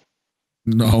 No.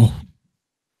 No.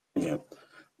 Yeah.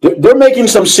 They're making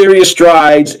some serious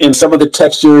strides in some of the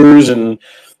textures and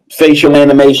facial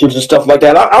animations and stuff like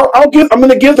that. I'm going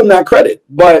to give them that credit,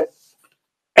 but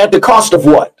at the cost of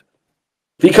what?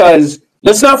 Because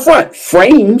Let's not front.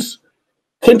 Frames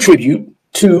contribute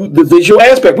to the visual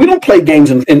aspect. We don't play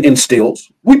games in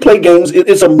stills. We play games.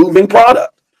 It's a moving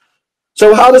product.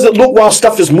 So how does it look while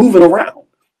stuff is moving around?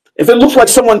 If it looks like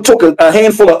someone took a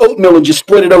handful of oatmeal and just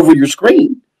spread it over your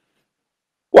screen,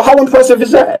 well, how impressive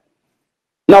is that?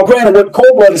 Now, granted, what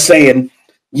Coldblood is saying,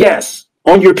 yes,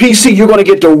 on your PC, you're going to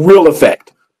get the real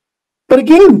effect. But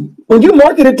again, when you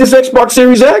marketed this Xbox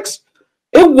Series X,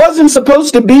 it wasn't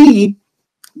supposed to be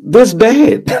this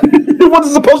bad. It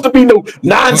wasn't supposed to be no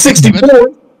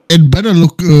 964. It better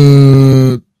look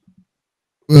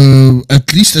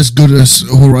at least as good as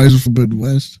Horizon Forbidden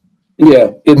West.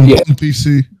 Yeah, on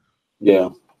PC. Yeah.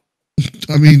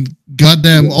 I mean,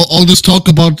 goddamn, all this talk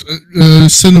about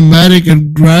cinematic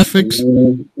and graphics.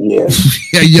 Yeah.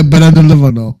 Yeah, you better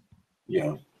deliver now.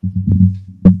 Yeah.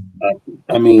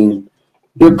 I mean,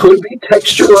 there could be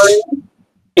texturing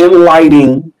and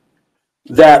lighting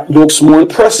that looks more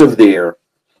impressive there.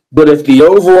 But if the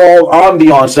overall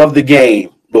ambiance of the game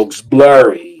looks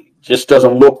blurry, just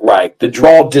doesn't look right, the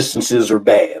draw distances are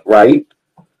bad, right?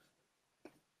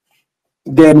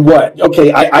 Then what?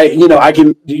 Okay, I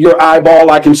can your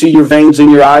eyeball. I can see your veins in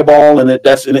your eyeball, and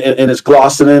it's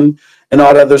glossing and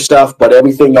all that other stuff. But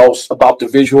everything else about the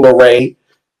visual array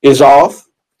is off.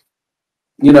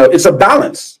 It's a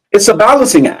balance. It's a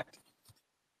balancing act,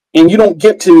 and you don't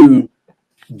get to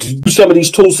do some of these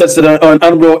tool sets that are on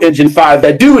Unreal Engine 5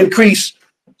 that do increase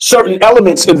certain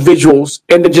elements in visuals,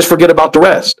 and then just forget about the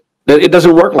rest. That it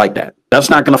doesn't work like that. That's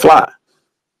not going to fly.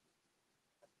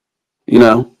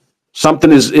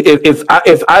 Something is if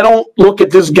I don't look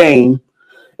at this game,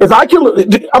 if I can,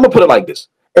 I'm gonna put it like this: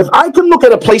 if I can look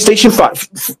at a PlayStation 5,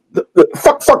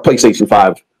 fuck PlayStation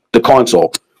 5, the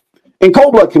console, and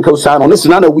Coldblood can co-sign on this,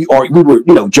 and I know we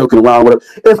were joking around with it.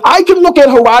 If I can look at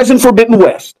Horizon Forbidden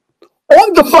West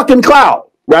on the fucking cloud,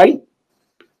 right,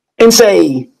 and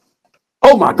say,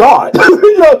 "Oh my God,"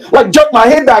 like jerk my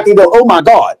head back and go, "Oh my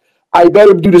God," I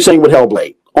better do the same with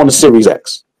Hellblade on the Series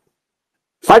X.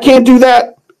 If I can't do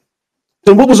that,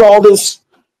 then what was all this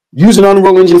using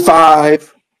Unreal Engine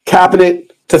 5, capping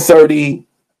it to 30,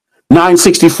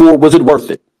 964? Was it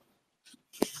worth it?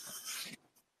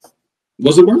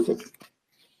 Was it worth it?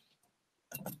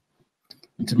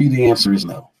 And to me, the answer is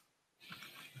no.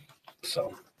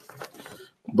 So,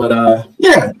 but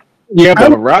yeah. Yeah,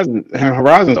 but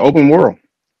Horizon's open world.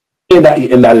 And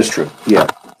that is true. Yeah.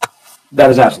 That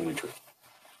is absolutely true.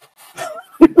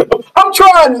 I'm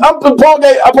trying.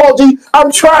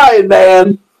 I'm trying,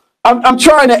 man. I'm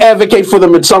trying to advocate for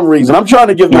them in some reason. I'm trying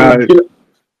to give them.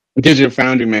 Digital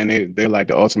Foundry, man, they're like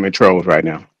the ultimate trolls right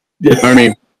now. Yeah. I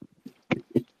mean,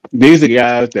 these are the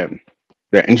guys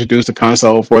that introduced the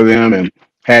console for them and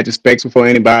had the specs before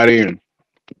anybody and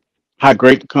how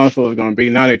great the console is going to be.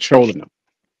 Now they're trolling them.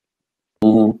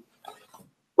 Mm-hmm.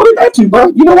 Well, they got to, bro.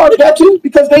 You know why they got to?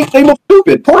 Because they look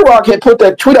stupid. Porter Rock had put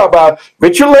that tweet out by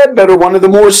Richard Ledbetter, one of the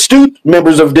more astute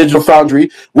members of Digital Foundry,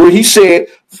 where he said,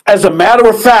 as a matter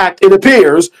of fact, it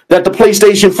appears that the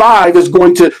PlayStation 5 is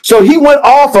going to... So he went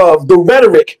off of the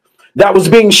rhetoric that was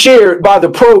being shared by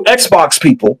the pro Xbox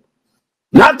people,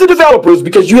 not the developers,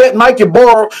 because you had Mike and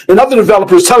Barr and other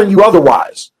developers telling you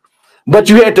otherwise. But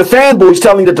you had the fanboys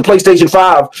telling that the PlayStation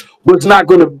 5 was not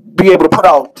going to be able to put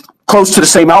out close to the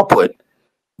same output.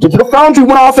 Digital Foundry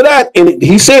went off of that, and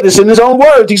he said this in his own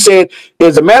words. He said,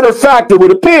 as a matter of fact, it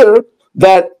would appear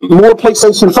that more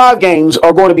PlayStation 5 games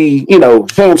are going to be,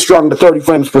 hamstrung to 30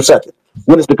 frames per second,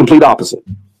 when it's the complete opposite.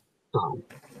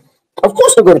 Of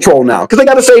course they're going to troll now, because they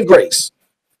got to save grace.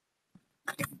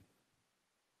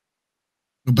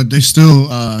 But they still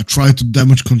try to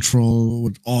damage control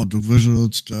with all the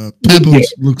visuals. The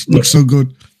pebbles look so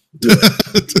good.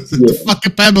 The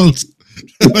fucking pebbles.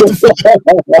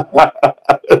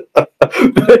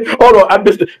 Hold on, I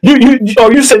missed it.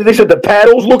 You said they said the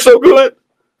paddles look so good?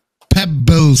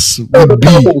 Pebbles. The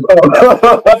pebbles.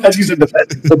 As you said, the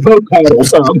boat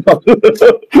paddles.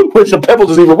 Which the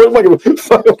pebbles is even worse.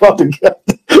 Fuck about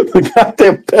the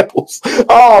goddamn pebbles.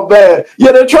 Oh man,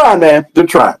 yeah, they're trying, man. They're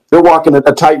trying. They're walking a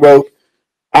tightrope.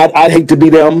 I'd hate to be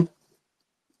them.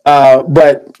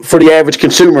 But for the average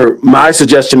consumer, my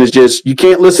suggestion is just you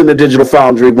can't listen to Digital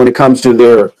Foundry when it comes to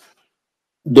their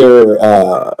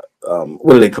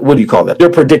what do you call that? Their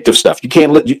predictive stuff. You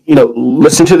can't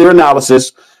listen to their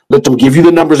analysis. Let them give you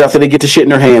the numbers after they get the shit in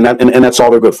their hand, and that's all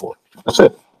they're good for. That's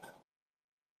it.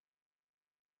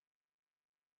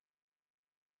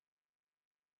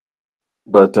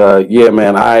 But yeah,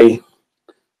 man, I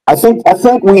think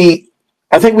we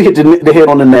hit the head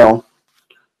on the nail.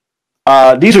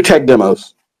 These are tech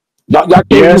demos. Y'all can't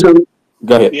use them.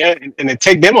 Go ahead. Yeah, and the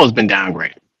tech demo's been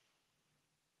downgraded.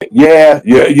 Yeah.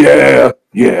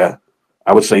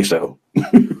 I would say so.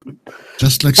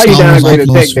 Just like How you Star Wars downgrade a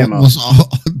Outlaws tech demo? was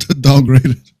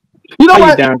downgraded. You know How you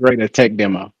what? downgrade a tech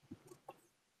demo?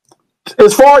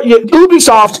 As far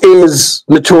Ubisoft is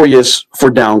notorious for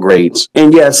downgrades,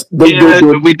 and yes, they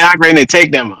do. We downgrading a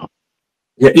tech demo.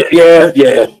 Yeah.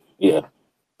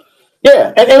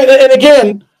 And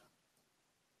again,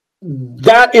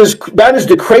 that is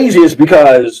the craziest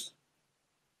because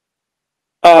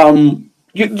all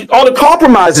the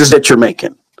compromises that you're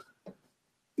making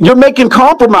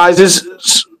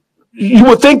compromises. You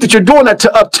would think that you're doing that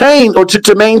to obtain or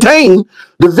to maintain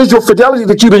the visual fidelity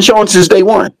that you've been showing since day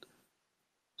one.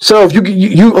 So if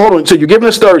you hold on, so you're giving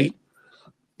us 30,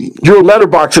 you're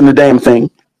letterboxing the damn thing,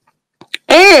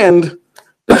 and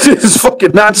this is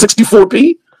fucking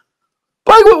 964p.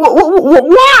 Like,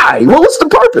 why? What's the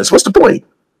purpose? What's the point?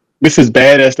 This is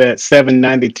bad as that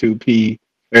 792p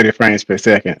 30 frames per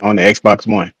second on the Xbox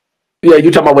One. Yeah,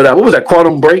 you talking about what was that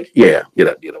Quantum Break? Yeah,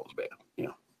 that was bad. Yeah.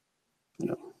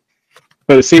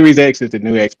 So the Series X is the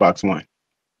new Xbox One.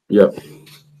 Yep.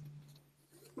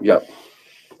 Yeah,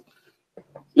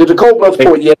 the Cold Blood's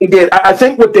point. Yeah, they did. I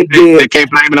think what they did. They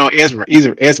can't blame it on ERAM,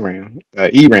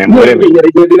 whatever. Yeah,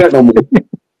 they can't do that no more.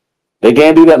 They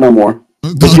can't do that no more.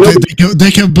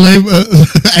 They can blame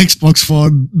Xbox for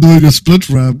doing a split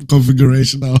RAM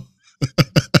configuration now.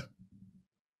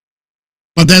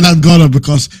 But they're not gonna,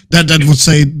 because that would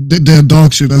say they're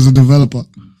dog shit as a developer.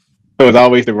 So it's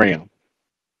always the RAM.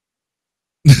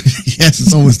 Yes,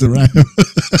 it's always the RAM.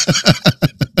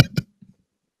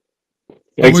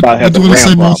 Xbox has what the do you want to say,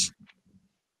 RAM problem. Moss?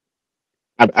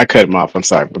 I cut him off. I'm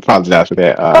sorry. Apologize for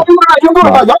that. You're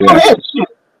good. Go ahead.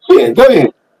 Shit, go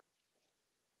ahead.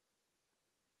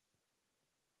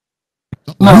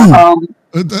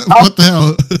 What the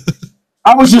hell?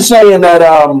 I was just saying that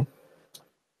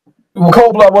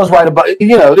Cold Blood was right about,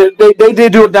 they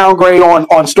did do a downgrade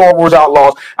on Star Wars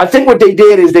Outlaws. I think what they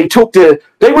did is they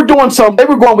were going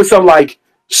with some like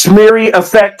smeary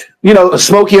effect, a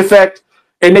smoky effect,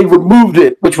 and they removed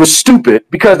it, which was stupid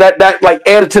because that like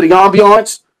added to the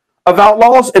ambiance of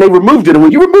Outlaws, and they removed it. And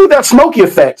when you remove that smoky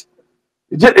effect,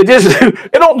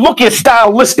 it don't look as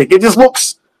stylistic. It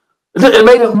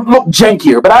made it look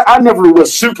jankier, but I never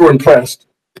was super impressed.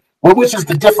 Well, which is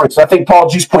the difference? I think Paul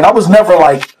G's point. I was never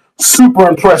like super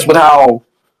impressed with how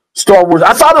Star Wars.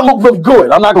 I thought it looked really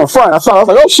good. I'm not going to front. I was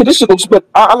like, oh shit, this shit looks good.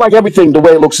 I like everything the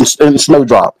way it looks in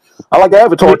Snowdrop. I like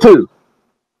Avatar too.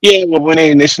 Yeah, well, when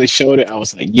they initially showed it, I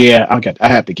was like, yeah, I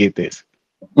have to get this.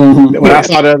 Mm-hmm. When I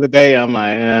saw it the other day, I'm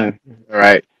like, all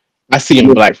right. I see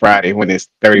him Black Friday when it's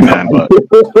 $39.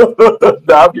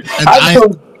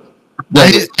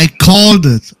 I called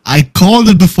it. I called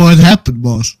it before it happened,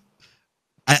 boss.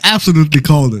 I absolutely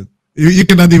called it. You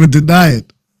cannot even deny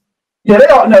it. Yeah,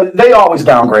 they always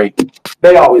downgrade.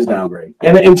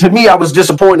 And to me, I was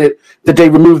disappointed that they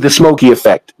removed the smoky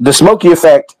effect. The smoky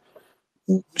effect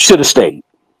should have stayed.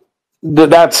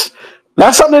 That's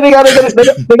something they got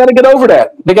to get over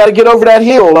that. They got to get over that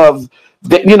hill of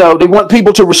they want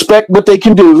people to respect what they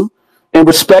can do and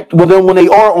respect them when they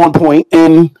are on point,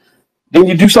 and then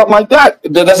you do something like that.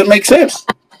 That doesn't make sense.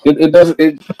 It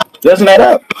doesn't add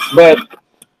up. But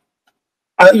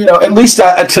at least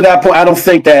to that point, I don't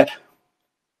think that.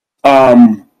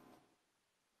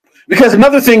 Because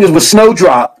another thing is with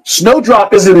Snowdrop.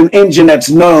 Snowdrop isn't an engine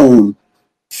that's known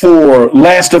for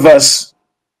Last of Us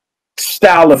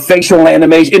style of facial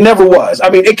animation. It never was.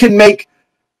 I mean, it can make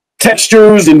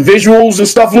textures and visuals and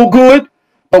stuff look good,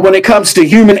 but when it comes to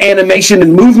human animation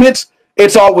and movements,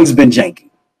 it's always been janky.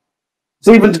 It's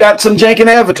even got some jank in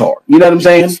Avatar. You know what I'm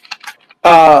saying?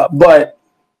 But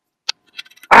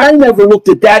I never looked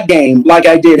at that game like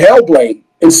I did Hellblade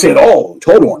and said, "Oh,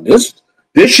 hold on, this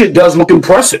shit does look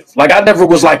impressive." Like I never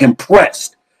was like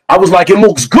impressed. I was like, it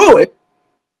looks good,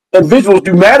 and visuals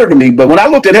do matter to me. But when I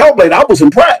looked at Hellblade, I was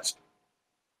impressed.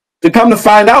 To come to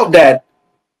find out that,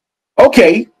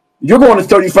 okay, you're going to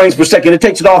 30 frames per second, it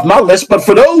takes it off my list. But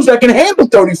for those that can handle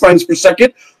 30 frames per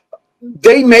second,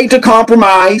 they made the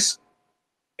compromise,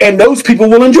 and those people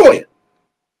will enjoy it.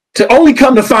 To only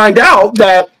come to find out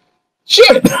that,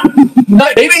 shit,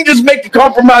 they didn't just make the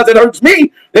compromise that hurts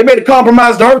me. They made a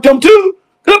compromise to hurt them too.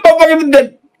 Good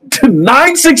motherfucker,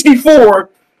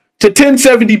 964 to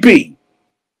 1070p.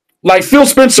 Like Phil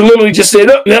Spencer literally just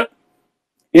said, oh,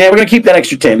 yeah, we're going to keep that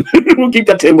extra 10. We'll keep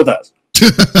that 10 with us.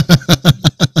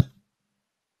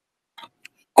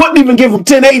 Couldn't even give him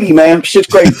 1080, man. Shit's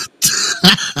crazy.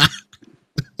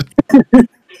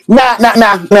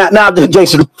 Nah,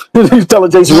 Jason. He's telling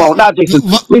Jason wrong. Nah, Jason.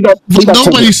 What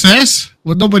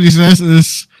nobody says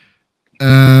is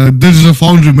Digital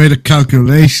Foundry made a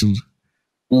calculation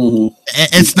Mm-hmm.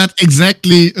 It's not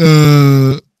exactly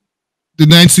the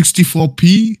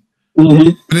 964p,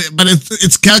 but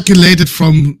it's calculated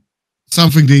from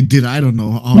something they did. I don't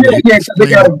know how. Yeah, they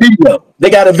got a video. They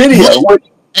got a video.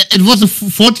 It was a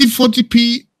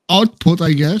 1440p output,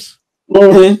 I guess.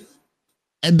 Mm-hmm.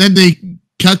 And then they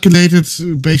calculated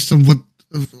based on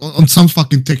on some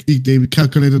fucking technique. They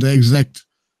calculated the exact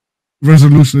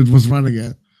resolution it was running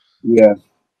at. Yeah.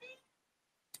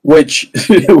 Which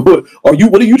what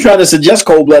are you trying to suggest,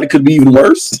 Cold Blood? It could be even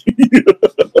worse. we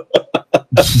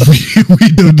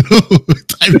don't know.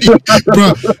 I mean,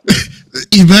 bro,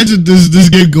 imagine this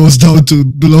game goes down to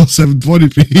below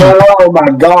 720p. Oh my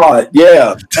god!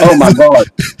 Yeah. Oh my god.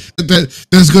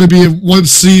 There's gonna be one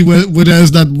scene where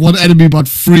there's that one enemy but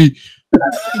free,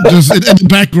 just in the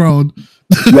background.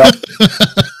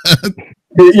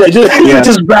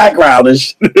 Just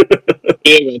backgroundish.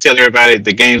 Yeah, gonna tell everybody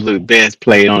the games look best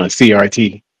played on a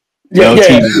CRT. Yeah.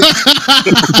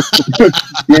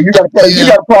 You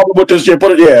got a problem with this shit.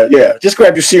 Put it. Yeah. Just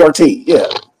grab your CRT. Yeah.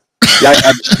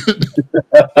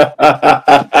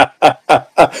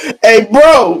 Hey,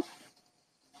 bro.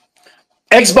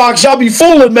 Xbox, y'all be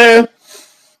fooling, man.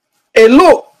 And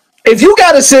look, if you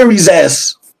got a Series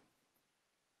S,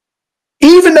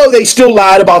 even though they still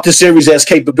lied about the Series S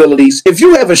capabilities, if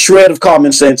you have a shred of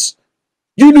common sense,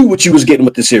 you knew what you was getting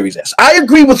with the Series S. I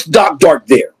agree with Doc Dark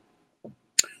there.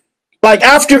 Like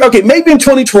maybe in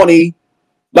 2020,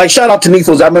 like shout out to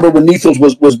Nethos. I remember when Nethos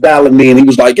was battling me and he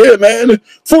was like, yeah, man,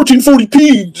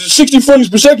 1440p, 60 frames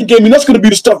per second gaming, that's going to be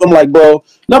the stuff. I'm like, bro,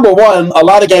 number one, a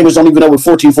lot of gamers don't even know what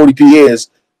 1440p is.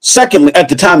 Secondly, at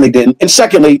the time they didn't. And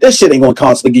secondly, this shit ain't going to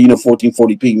constantly give you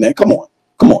 1440p, man. Come on.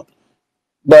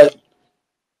 But,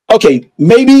 okay,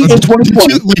 maybe in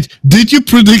 2020. Did you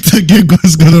predict the game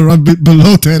was going to run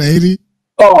below 1080?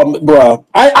 Bro,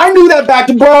 I knew that back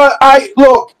to, bro.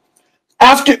 Look.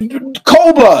 After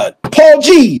Cold Blood, Paul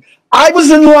G, I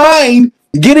was in line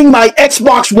getting my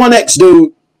Xbox One X,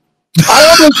 dude.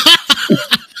 I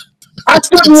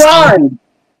stood in line.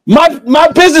 My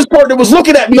business partner was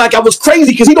looking at me like I was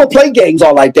crazy because he don't play games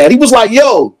all like that. He was like,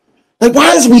 yo, like,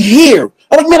 why is we here?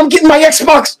 I'm like, man, I'm getting my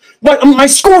Xbox, my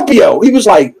Scorpio. He was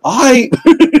like, all right.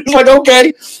 He's like,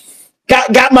 okay.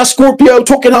 Got my Scorpio,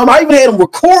 took it home. I even had him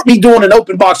record me doing an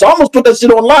open box. I almost put that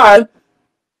shit online,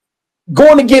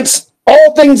 going against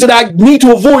all things that I need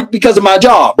to avoid because of my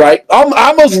job, right? I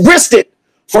almost risked it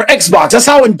for Xbox. That's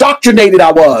how indoctrinated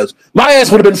I was. My ass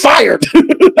would have been fired.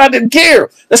 I didn't care.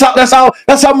 That's how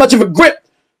much of a grip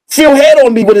Phil had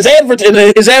on me with his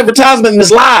advertisement and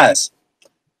his lies.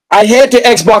 I had the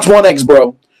Xbox One X,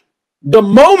 bro. The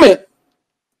moment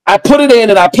I put it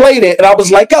in and I played it, and I was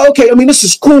like, oh, okay, I mean, this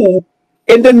is cool.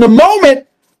 And then the moment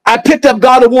I picked up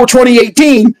God of War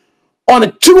 2018 on a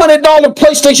 $200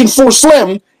 PlayStation 4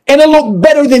 Slim, and it looked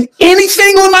better than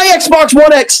anything on my Xbox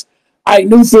One X, I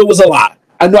knew Phil was a lie.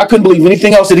 I knew I couldn't believe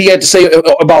anything else that he had to say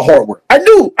about hardware. I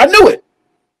knew it.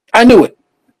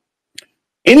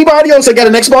 Anybody else that got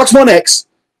an Xbox One X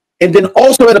and then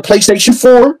also had a PlayStation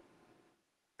 4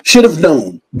 should have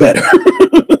known better.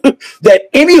 That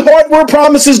any hardware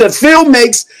promises that Phil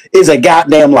makes is a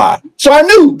goddamn lie. So I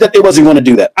knew that they wasn't going to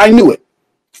do that. I knew it.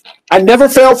 I never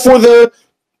fell for the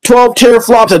 12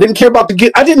 teraflops. I didn't care about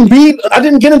I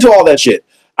didn't get into all that shit.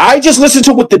 I just listened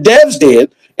to what the devs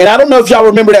did. And I don't know if y'all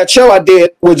remember that show I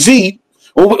did with Z,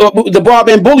 the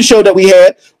Broadband Bully show that we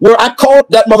had, where I called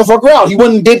that motherfucker out. He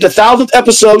went and did the 1,000th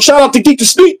episode. Shout out to Geek to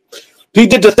Speak. He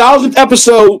did the 1,000th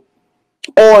episode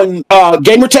on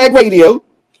Gamertag Radio.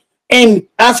 And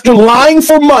after lying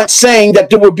for months saying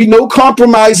that there would be no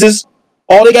compromises,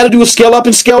 all they got to do is scale up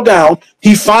and scale down,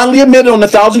 he finally admitted on the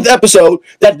 1,000th episode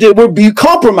that there would be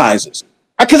compromises.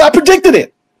 Because I predicted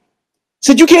it.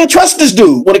 Said, you can't trust this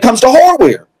dude when it comes to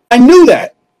hardware. I knew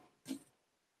that.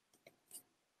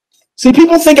 See,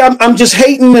 people think I'm just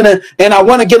hating and I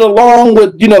want to get along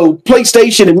with,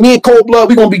 PlayStation, and me and Cold Blood,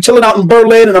 we're going to be chilling out in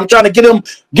Berlin, and I'm trying to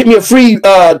get me a free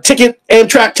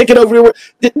Amtrak ticket over here.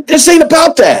 This ain't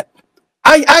about that.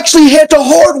 I actually had the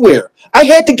hardware. I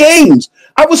had the games.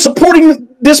 I was supporting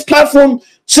this platform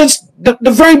since the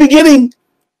very beginning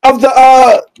of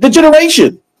the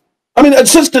generation. I mean,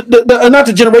 since not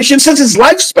the generation, since its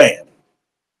lifespan.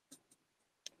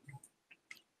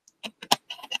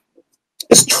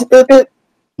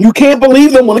 You can't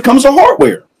believe them when it comes to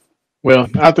hardware. Well,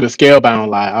 after the Scalebound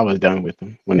lie, I was done with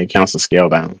them when they canceled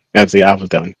Scalebound. That's it. I was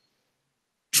done.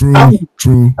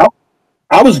 True.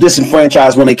 I was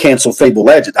disenfranchised when they canceled Fable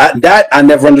Legends. I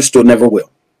never understood, never will.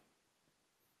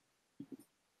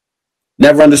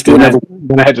 Never understood, never will.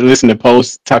 When I had to listen to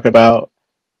posts talk about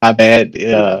how bad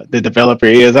the developer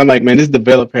is, I'm like, man, this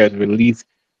developer has released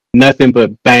nothing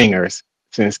but bangers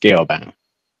since Scalebound.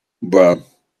 Bro.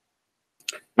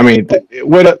 I mean,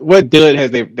 what dud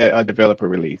has that developer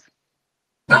released?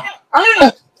 They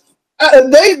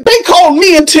called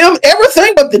me and Tim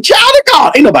everything but the child of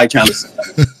God. Ain't nobody trying to say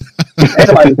that. Ain't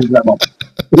nobody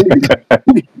listening to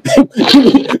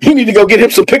that. He need to go get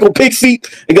him some pickled pig feet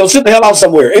and go sit the hell out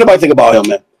somewhere. Ain't nobody think about him,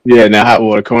 man. Yeah, now hot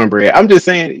water cornbread. I'm just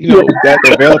saying, that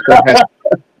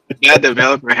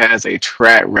developer has a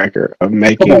track record of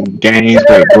making games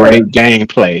with great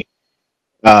gameplay.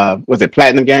 Was it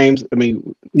Platinum Games? I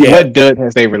mean, what dud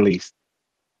has they released?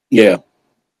 Yeah.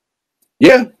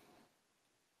 I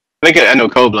know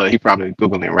Cold Blood. He probably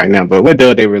googling it right now. But what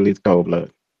dud they released Cold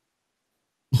Blood?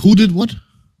 Who did what?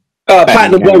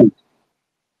 Platinum Games.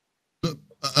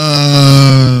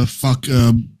 Fuck.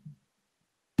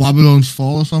 Babylon's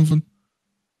Fall or something.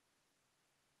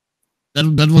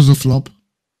 That was a flop.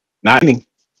 Not any.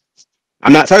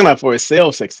 I'm not talking about for its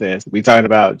sales success. We talking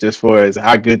about just for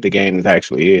how good the game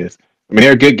actually is. I mean,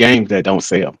 there are good games that don't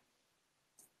sell.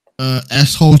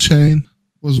 Asshole Chain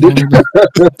was one of them.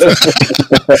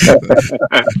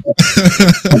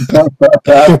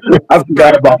 I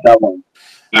forgot about that one.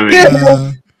 I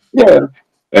mean, Yeah.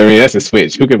 I mean, that's a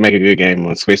Switch. Who could make a good game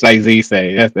on Switch? Like Z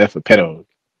say, that's for pedos.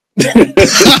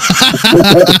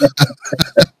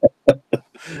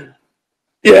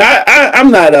 Yeah, I'm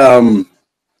not.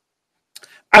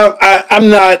 I'm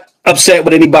not upset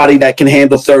with anybody that can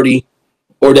handle 30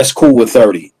 or that's cool with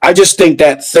 30. I just think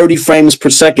that 30 frames per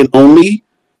second only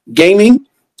gaming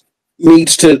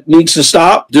needs to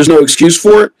stop. There's no excuse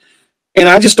for it, and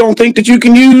I just don't think that you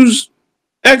can use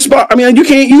Xbox. I mean, you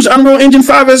can't use Unreal Engine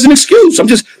 5 as an excuse. I'm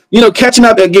just, catching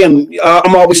up again.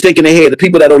 I'm always thinking ahead. The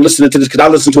people that are listening to this, because I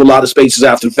listen to a lot of spaces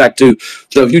after the fact too.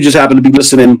 So if you just happen to be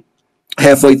listening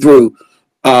halfway through,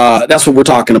 that's what we're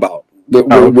talking about.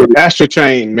 We're Astro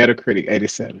Chain Metacritic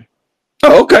 87.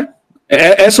 Oh, okay.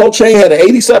 Asshole Chain had an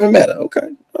 87 meta. Okay.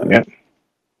 Yeah.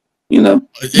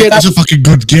 It's a fucking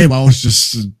good game. I was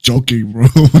just joking, bro.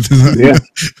 Yeah.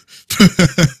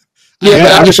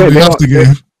 I actually love the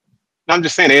game. I'm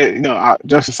just saying,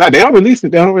 just aside, they don't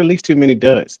release too many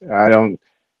duds. I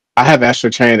have Astro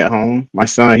Chain at home. My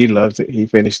son, he loves it. He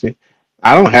finished it.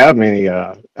 I don't have many.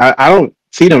 I don't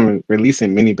see them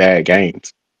releasing many bad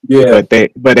games. Yeah.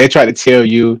 But they try to tell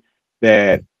you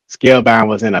that Scalebound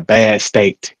was in a bad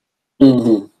state.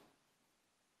 Mm-hmm.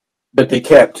 But they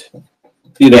kept,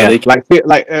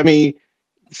 I mean.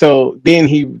 So then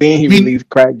he released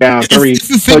Crackdown 3. If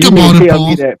you think about it,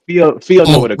 Paul, that Phil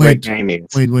know what a great game is.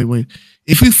 Wait.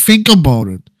 If you think about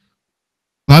it,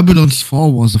 Babylon's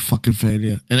Fall was a fucking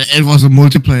failure. And it was a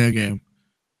multiplayer game.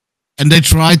 And they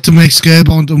tried to make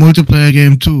Scalebound a multiplayer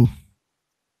game too.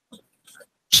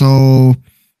 So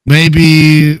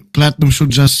maybe Platinum should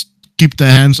just keep their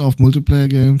hands off multiplayer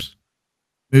games.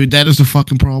 Maybe that is the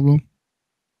fucking problem.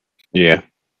 Yeah.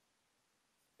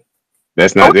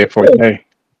 That's not their forte.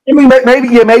 I mean, maybe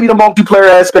the multiplayer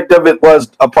aspect of it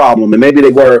was a problem, and maybe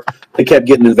they kept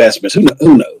getting investments.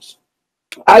 Who knows?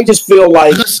 I just feel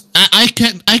like because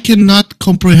I cannot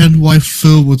comprehend why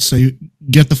Phil would say,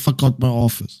 "Get the fuck out my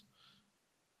office."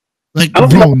 Like,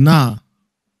 bro, nah.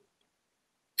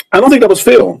 I don't think that was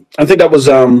Phil. I think that was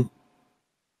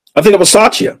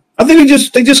Satya. I think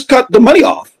they just cut the money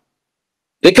off.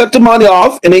 They cut the money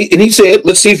off, and he said,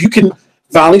 "Let's see if you can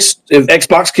finally, if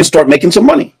Xbox can start making some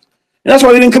money." And that's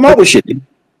why they didn't come out with shit.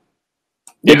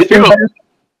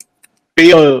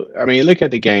 Phil, I mean, look at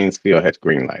the games Phil has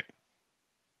greenlighted.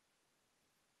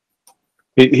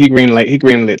 He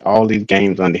greenlit all these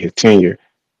games under his tenure.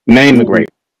 Name the great.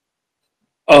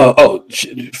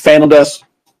 Phantom Dust.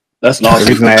 That's an awesome.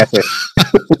 Reason I asked it.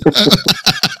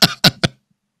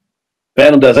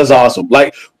 Phantom Dust. That's awesome.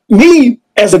 Like me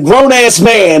as a grown ass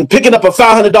man picking up a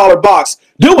 $500 box,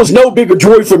 there was no bigger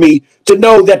joy for me to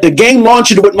know that the game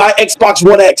launching with my Xbox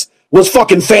One X was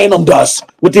fucking Phantom Dust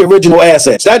with the original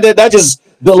assets. That just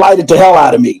delighted the hell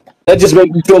out of me. That just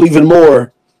made me feel even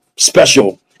more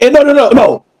special. And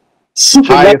no.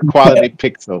 Super highest quality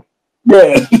pixel.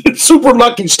 Yeah, super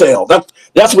lucky style.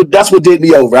 That's what did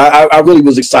me over. I really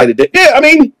was excited. I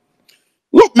mean,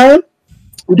 look, man.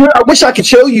 I wish I could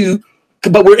show you,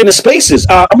 but we're in the spaces.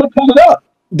 I'm gonna pull it up.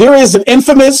 There is an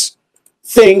infamous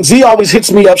thing. Z always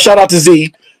hits me up. Shout out to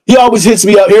Z. He always hits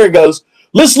me up. Here it goes.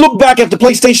 Let's look back at the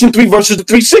PlayStation 3 versus the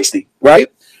 360,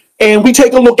 right? And we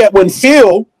take a look at when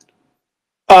Phil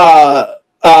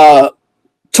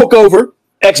took over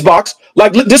Xbox.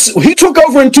 Like this, he took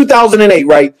over in 2008,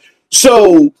 right?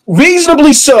 So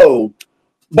reasonably so,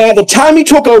 by the time he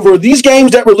took over, these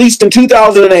games that released in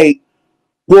 2008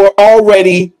 were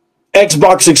already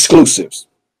Xbox exclusives.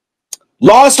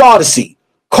 Lost Odyssey,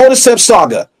 Cordyceps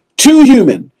Saga, Too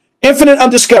Human, Infinite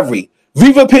Undiscovery,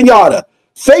 Viva Pinata,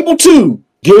 Fable 2,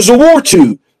 Gears of War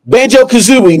 2,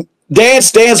 Banjo-Kazooie,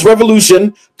 Dance Dance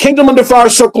Revolution, Kingdom Under Fire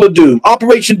Circle of Doom,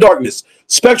 Operation Darkness,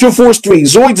 Spectral Force 3,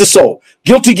 Zoids Assault,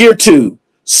 Guilty Gear 2,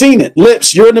 Seen It,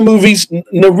 Lips, You're in the Movies,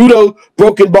 Naruto,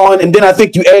 Broken Bond, and then I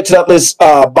think you add to that list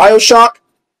Bioshock.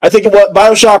 I think it was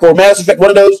Bioshock or Mass Effect, one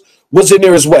of those was in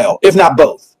there as well, if not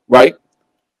both, right?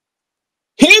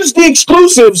 Here's the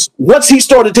exclusives once he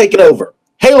started taking over.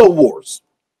 Halo Wars,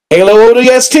 Halo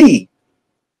ODST,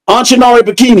 Anchinari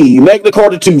Bikini, Magna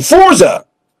Carta 2, Forza,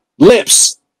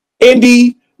 Lips,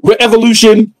 Indie,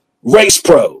 Evolution, Race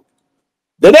Pro.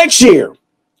 The next year,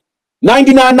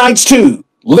 99 Nights 2,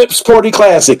 Lips Party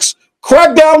Classics,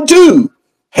 Crackdown 2,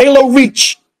 Halo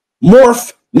Reach,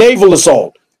 Morph, Naval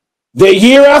Assault. The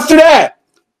year after that,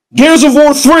 Gears of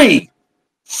War 3,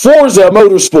 Forza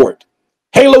Motorsport,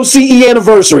 Halo CE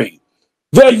Anniversary.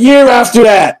 The year after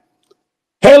that,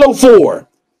 Halo 4,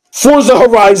 Forza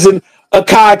Horizon,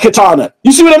 Akai Katana.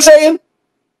 You see what I'm saying?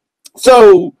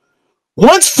 So,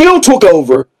 once Phil took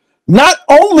over, not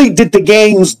only did the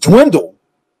games dwindle,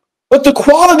 but the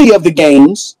quality of the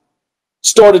games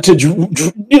started to,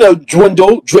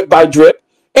 dwindle drip by drip,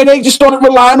 and they just started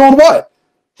relying on what?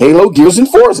 Halo, Gears, and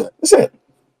Forza. That's it.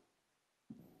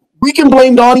 We can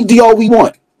blame Donnie D all we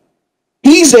want.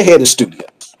 He's the head of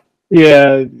studios.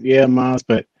 Yeah, Miles,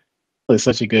 but he's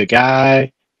such a good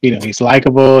guy. He's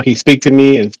likable. He speaks to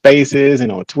me in spaces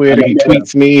and on Twitter. He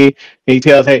tweets me. He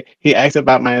tells, hey, he asks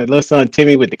about my little son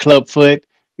Timmy with the club foot.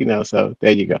 So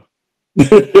there you go.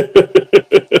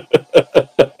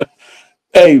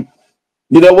 Hey,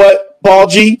 you know what, Paul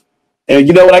G? And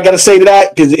you know what I got to say to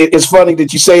that? Because it's funny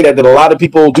that you say that a lot of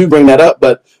people do bring that up.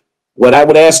 But what I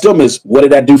would ask them is, what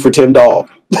did that do for Tim Dog?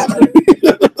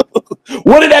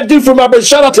 What did that do for my brother?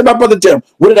 Shout out to my brother Tim.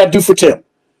 What did that do for Tim?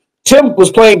 Tim was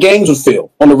playing games with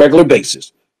Phil on a regular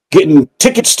basis, getting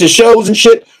tickets to shows and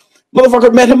shit.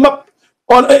 Motherfucker met him up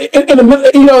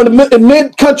in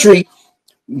mid country.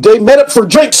 They met up for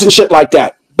drinks and shit like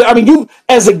that. But I mean, you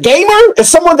as a gamer, as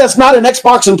someone that's not an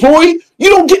Xbox employee, you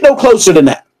don't get no closer than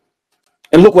that.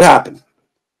 And look what happened.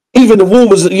 Even the Woo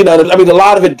was, a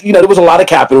lot of it, there was a lot of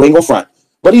capital, ain't gonna front.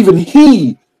 But even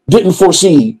he didn't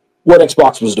foresee what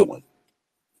Xbox was doing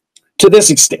to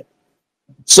this extent.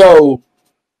 So,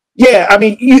 yeah, I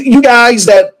mean, you guys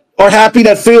that are happy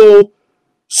that Phil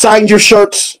signed your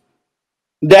shirts,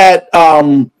 that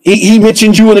he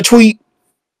mentioned you in a tweet,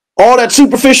 all that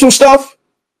superficial stuff,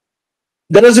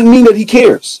 that doesn't mean that he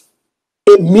cares.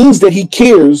 It means that he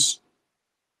cares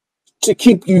to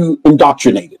keep you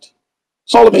indoctrinated.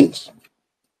 That's all it means.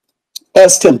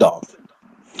 As Tim Dog.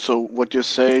 So what you're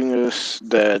saying is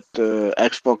that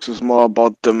Xbox is more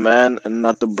about the man and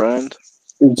not the brand?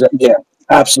 Yeah,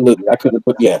 absolutely. I couldn't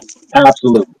put,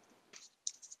 absolutely.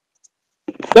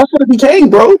 That's what it became,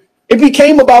 bro. It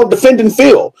became about defending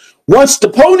Phil. Once the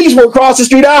ponies were across the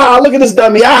street, look at this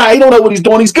dummy. He don't know what he's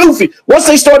doing. He's goofy. Once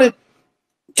they started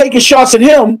taking shots at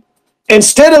him,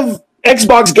 instead of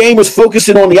Xbox gamers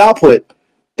focusing on the output,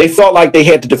 they felt like they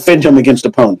had to defend him against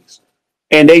the ponies.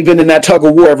 And they've been in that tug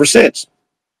of war ever since.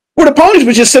 Where the ponies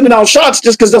were just sending out shots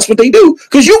just because that's what they do.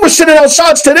 Because you were sending out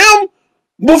shots to them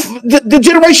the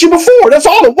generation before. That's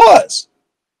all it was.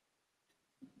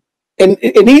 And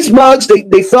these mugs,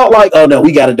 they felt like, oh no,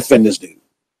 we got to defend this dude.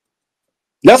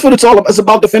 That's what it's all about. It's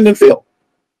about defending Phil.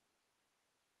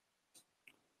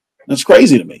 That's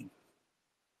crazy to me.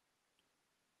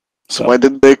 So why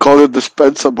didn't they call it the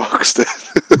Spencer box then?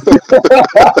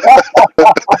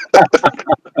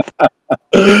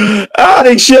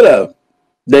 They should have.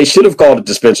 They should have called it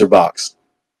the Spencer box.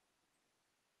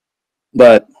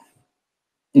 But,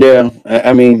 yeah,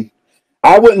 I mean,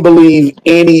 I wouldn't believe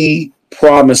any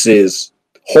promises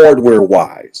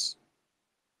hardware-wise.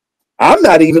 I'm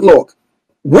not even, look,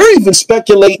 we're even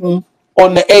speculating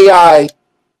on the AI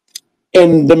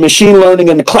and the machine learning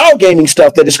and the cloud gaming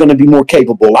stuff that it's going to be more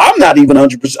capable. I'm not even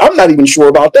 100%. I'm not even sure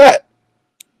about that.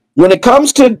 When it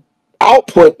comes to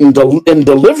output and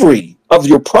delivery of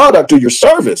your product or your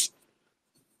service,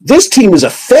 this team is a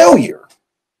failure.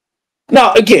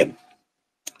 Now, again,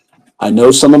 I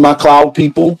know some of my cloud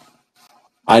people,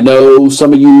 I know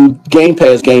some of you Game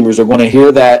Pass gamers are going to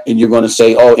hear that and you're going to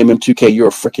say, oh, MM2K, you're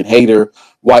a freaking hater.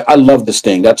 Why? I love this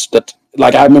thing. That's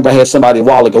like, I remember I had somebody a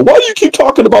while ago, why do you keep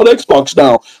talking about Xbox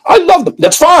now? I love them.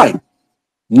 That's fine.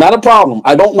 Not a problem.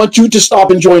 I don't want you to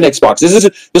stop enjoying Xbox.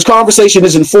 This conversation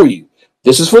isn't for you.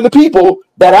 This is for the people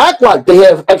that act like they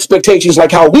have expectations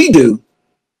like how we do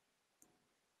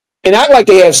and act like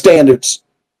they have standards.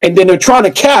 And then they're trying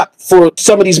to cap for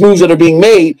some of these moves that are being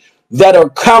made that are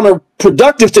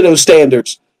counterproductive to those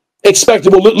standards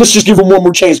expecting, well, let's just give them one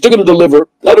more chance. They're going to deliver.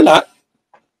 No, they're not.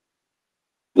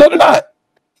 No, they're not.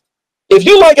 If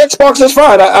you like Xbox, that's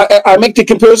fine. I make the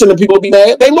comparison and people will be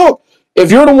mad. They look, if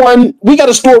you're the one, we got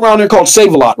a store around here called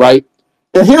Save A Lot, right?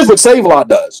 And here's what Save A Lot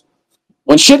does.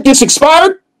 When shit gets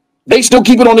expired, they still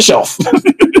keep it on the shelf.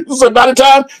 So by the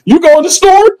time you go in the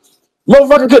store,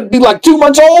 motherfucker could be like 2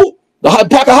 months old. The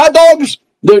pack of hot dogs,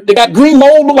 they got green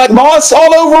mold, look like moss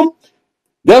all over them.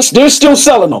 They're still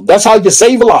selling them. That's how you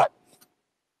save a lot.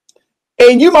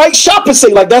 And you might shop and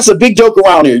say, like, that's a big joke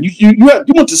around here. You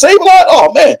want to save a lot?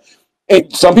 Oh, man.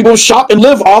 And some people shop and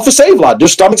live off of Save A Lot. Their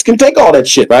stomachs can take all that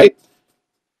shit, right?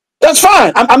 That's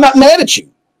fine. I'm not mad at you.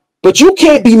 But you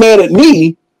can't be mad at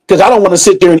me because I don't want to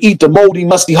sit there and eat the moldy,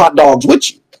 musty hot dogs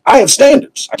with you. I have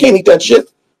standards. I can't eat that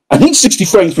shit. I need 60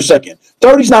 frames per second.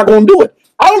 30's not going to do it.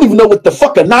 I don't even know what the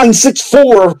fuck a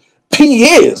 964P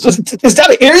is. Is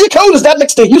that an area code? Is that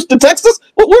next to Houston, Texas?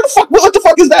 Where the fuck? What the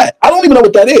fuck is that? I don't even know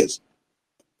what that is.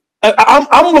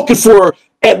 I'm looking for,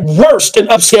 at worst, an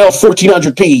upscale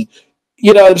 1400p.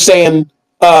 You know what I'm saying?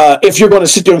 If you're going to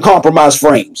sit there and compromise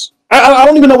frames, I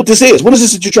don't even know what this is. What is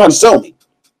this that you're trying to sell me?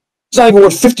 It's not even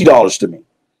worth $50 to me.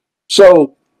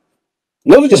 So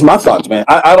those are just my thoughts, man.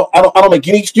 I don't make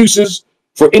any excuses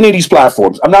for any of these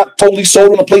platforms. I'm not totally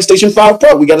sold on a PlayStation 5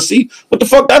 Pro. We got to see what the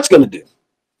fuck that's going to do.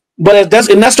 But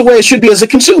that's the way it should be as a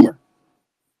consumer.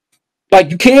 Like,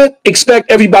 you can't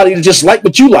expect everybody to just like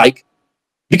what you like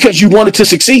because you want it to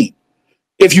succeed.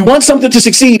 If you want something to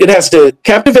succeed, it has to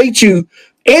captivate you,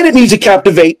 and it needs to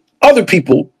captivate other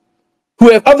people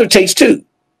who have other tastes too.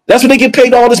 That's what they get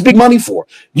paid all this big money for.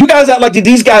 You guys act like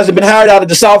these guys have been hired out of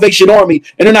the Salvation Army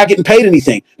and they're not getting paid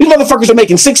anything. These motherfuckers are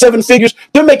making 6-7 figures.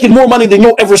 They're making more money than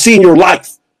you'll ever see in your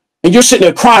life. And you're sitting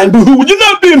there crying, boo-hoo, you're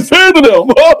not being fair to them.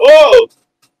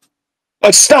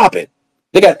 Like, stop it.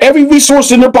 They got every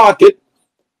resource in their pocket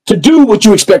to do what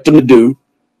you expect them to do.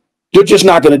 They're just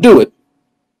not going to do it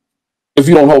if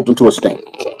you don't hold them to a standard.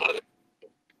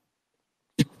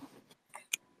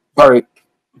 All right.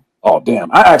 Oh,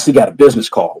 damn. I actually got a business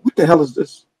call. What the hell is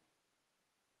this?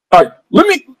 All right.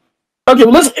 Okay,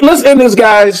 well, let's end this,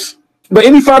 guys. But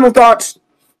any final thoughts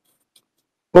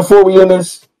before we end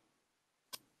this?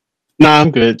 Nah, I'm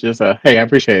good. Just hey, I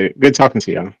appreciate it. Good talking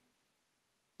to y'all.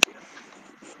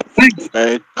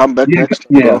 Hey, come back Yeah, next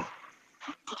time, yeah. bro.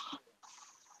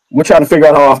 We're trying to figure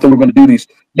out how often we're going to do these.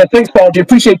 Yeah, thanks, Paul. G.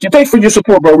 Appreciate you. Thanks for your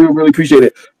support, bro. We really appreciate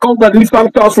it. Cole, any final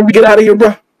thoughts before we get out of here,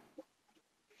 bro?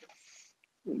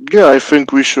 Yeah, I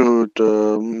think we should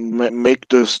make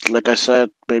this, like I said,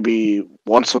 maybe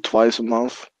once or twice a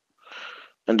month,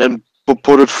 and then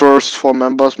put it first for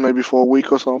members, maybe for a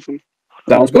week or something.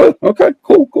 Sounds good. Okay,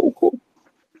 cool, cool, cool.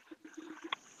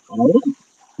 All right.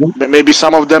 Maybe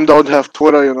some of them don't have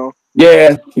Twitter, you know.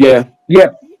 Yeah, yeah, yeah,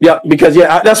 yeah. Because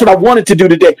that's what I wanted to do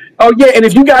today. Oh yeah, and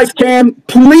if you guys can,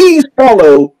 please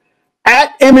follow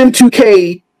at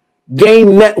MM2K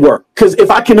Game Network. Because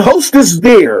if I can host this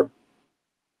there,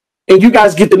 and you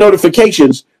guys get the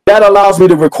notifications, that allows me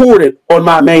to record it on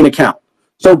my main account.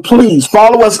 So please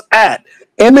follow us at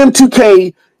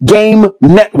MM2K Game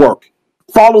Network.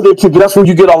 Follow there too. That's where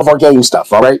you get all of our game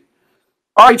stuff. All right.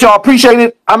 All right, y'all. Appreciate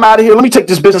it. I'm out of here. Let me take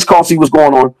this business call, see what's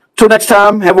going on. Till next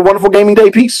time, have a wonderful gaming day.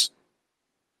 Peace.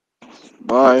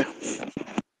 Bye.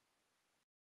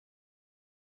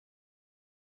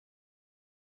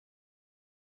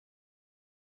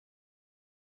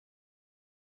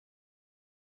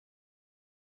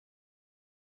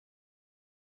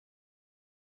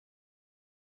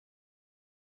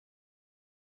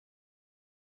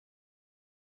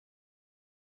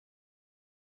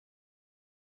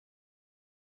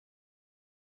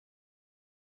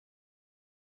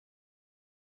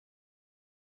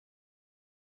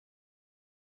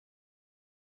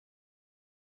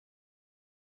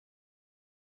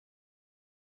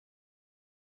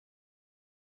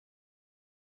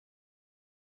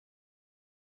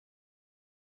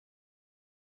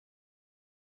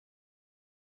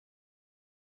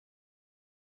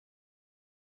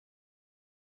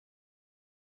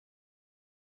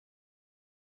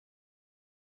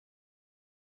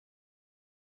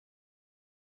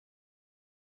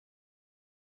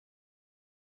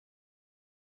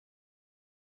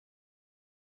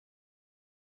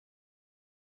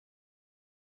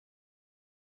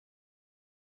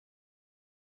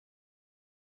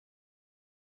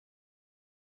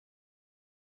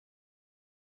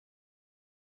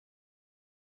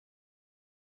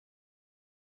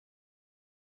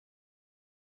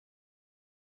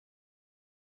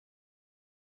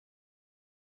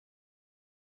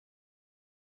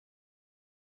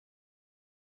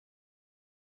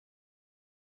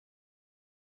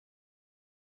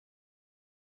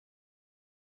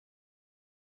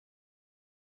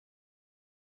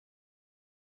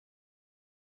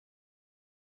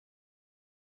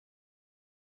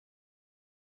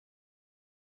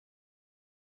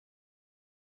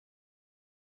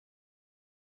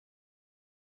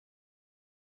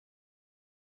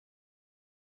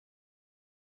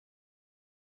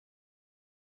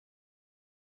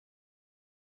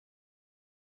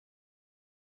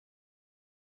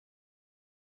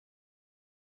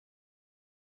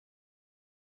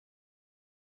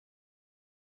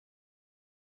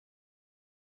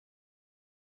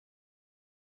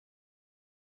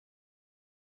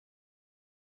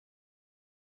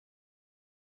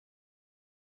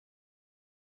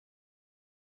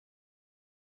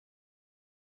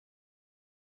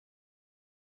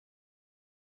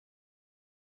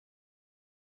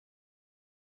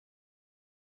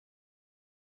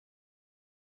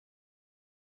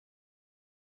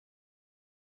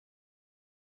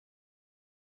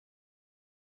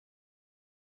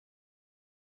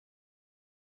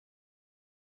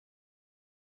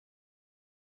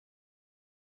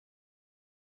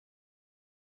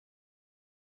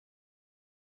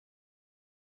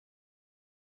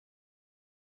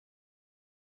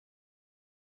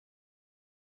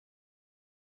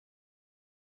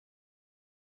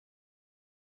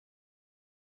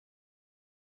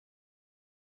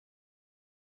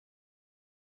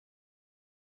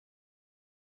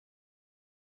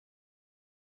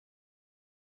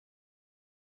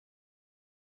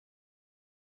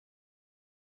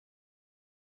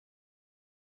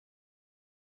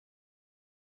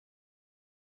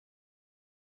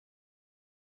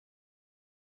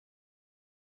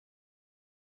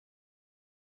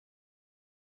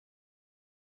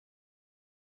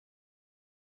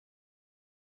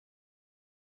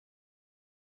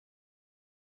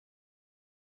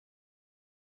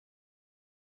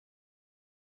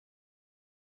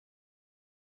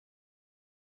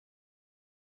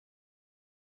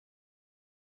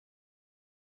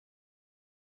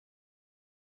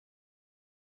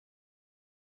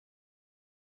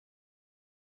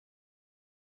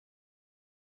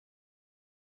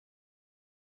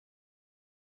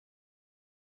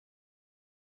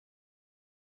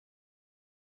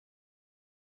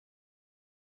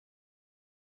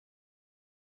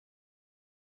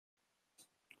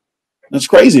 That's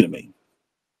crazy to me.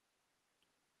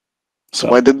 So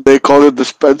why didn't they call it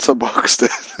dispenser box then?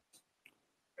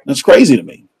 That's crazy to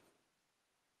me.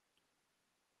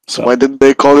 So why didn't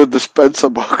they call it dispenser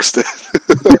box then?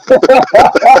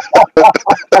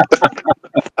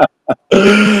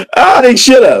 They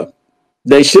should have.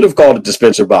 They should have called it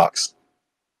dispenser box.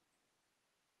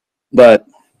 But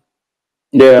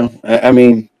yeah, I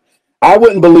mean, I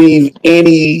wouldn't believe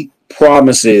any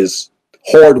promises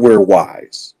hardware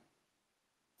wise.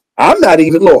 I'm not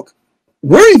even, look,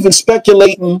 we're even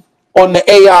speculating on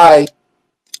the AI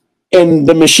and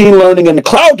the machine learning and the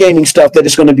cloud gaming stuff that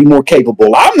it's going to be more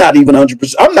capable. I'm not even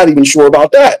 100%. I'm not even sure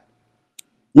about that.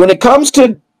 When it comes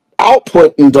to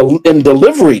output and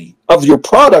delivery of your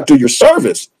product or your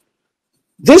service,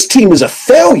 this team is a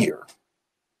failure.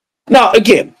 Now,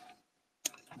 again,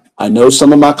 I know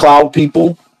some of my cloud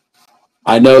people,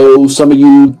 I know some of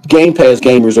you Game Pass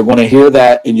gamers are going to hear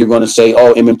that and you're going to say,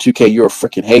 oh, MM2K, you're a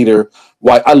freaking hater.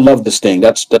 Why? I love this thing.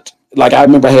 That's like, I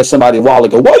remember I had somebody a while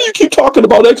ago, why do you keep talking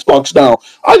about Xbox now?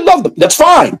 I love them. That's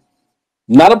fine.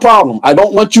 Not a problem. I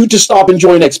don't want you to stop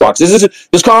enjoying Xbox.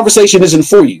 This conversation isn't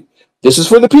for you. This is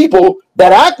for the people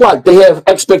that act like they have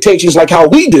expectations like how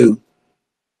we do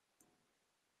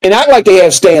and act like they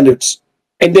have standards.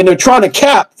 And then they're trying to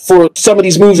cap for some of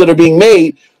these moves that are being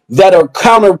made that are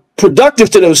counterproductive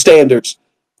to those standards.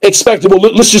 Expected, well,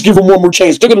 let's just give them one more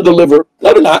chance. They're going to deliver.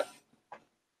 No, they're not.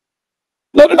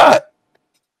 No, they're not.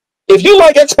 If you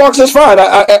like Xbox, that's fine.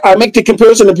 I make the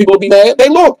comparison and people will be mad. They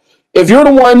look, if you're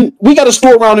the one, we got a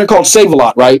store around here called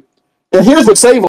Save-A-Lot, right? And here's what Save-A-Lot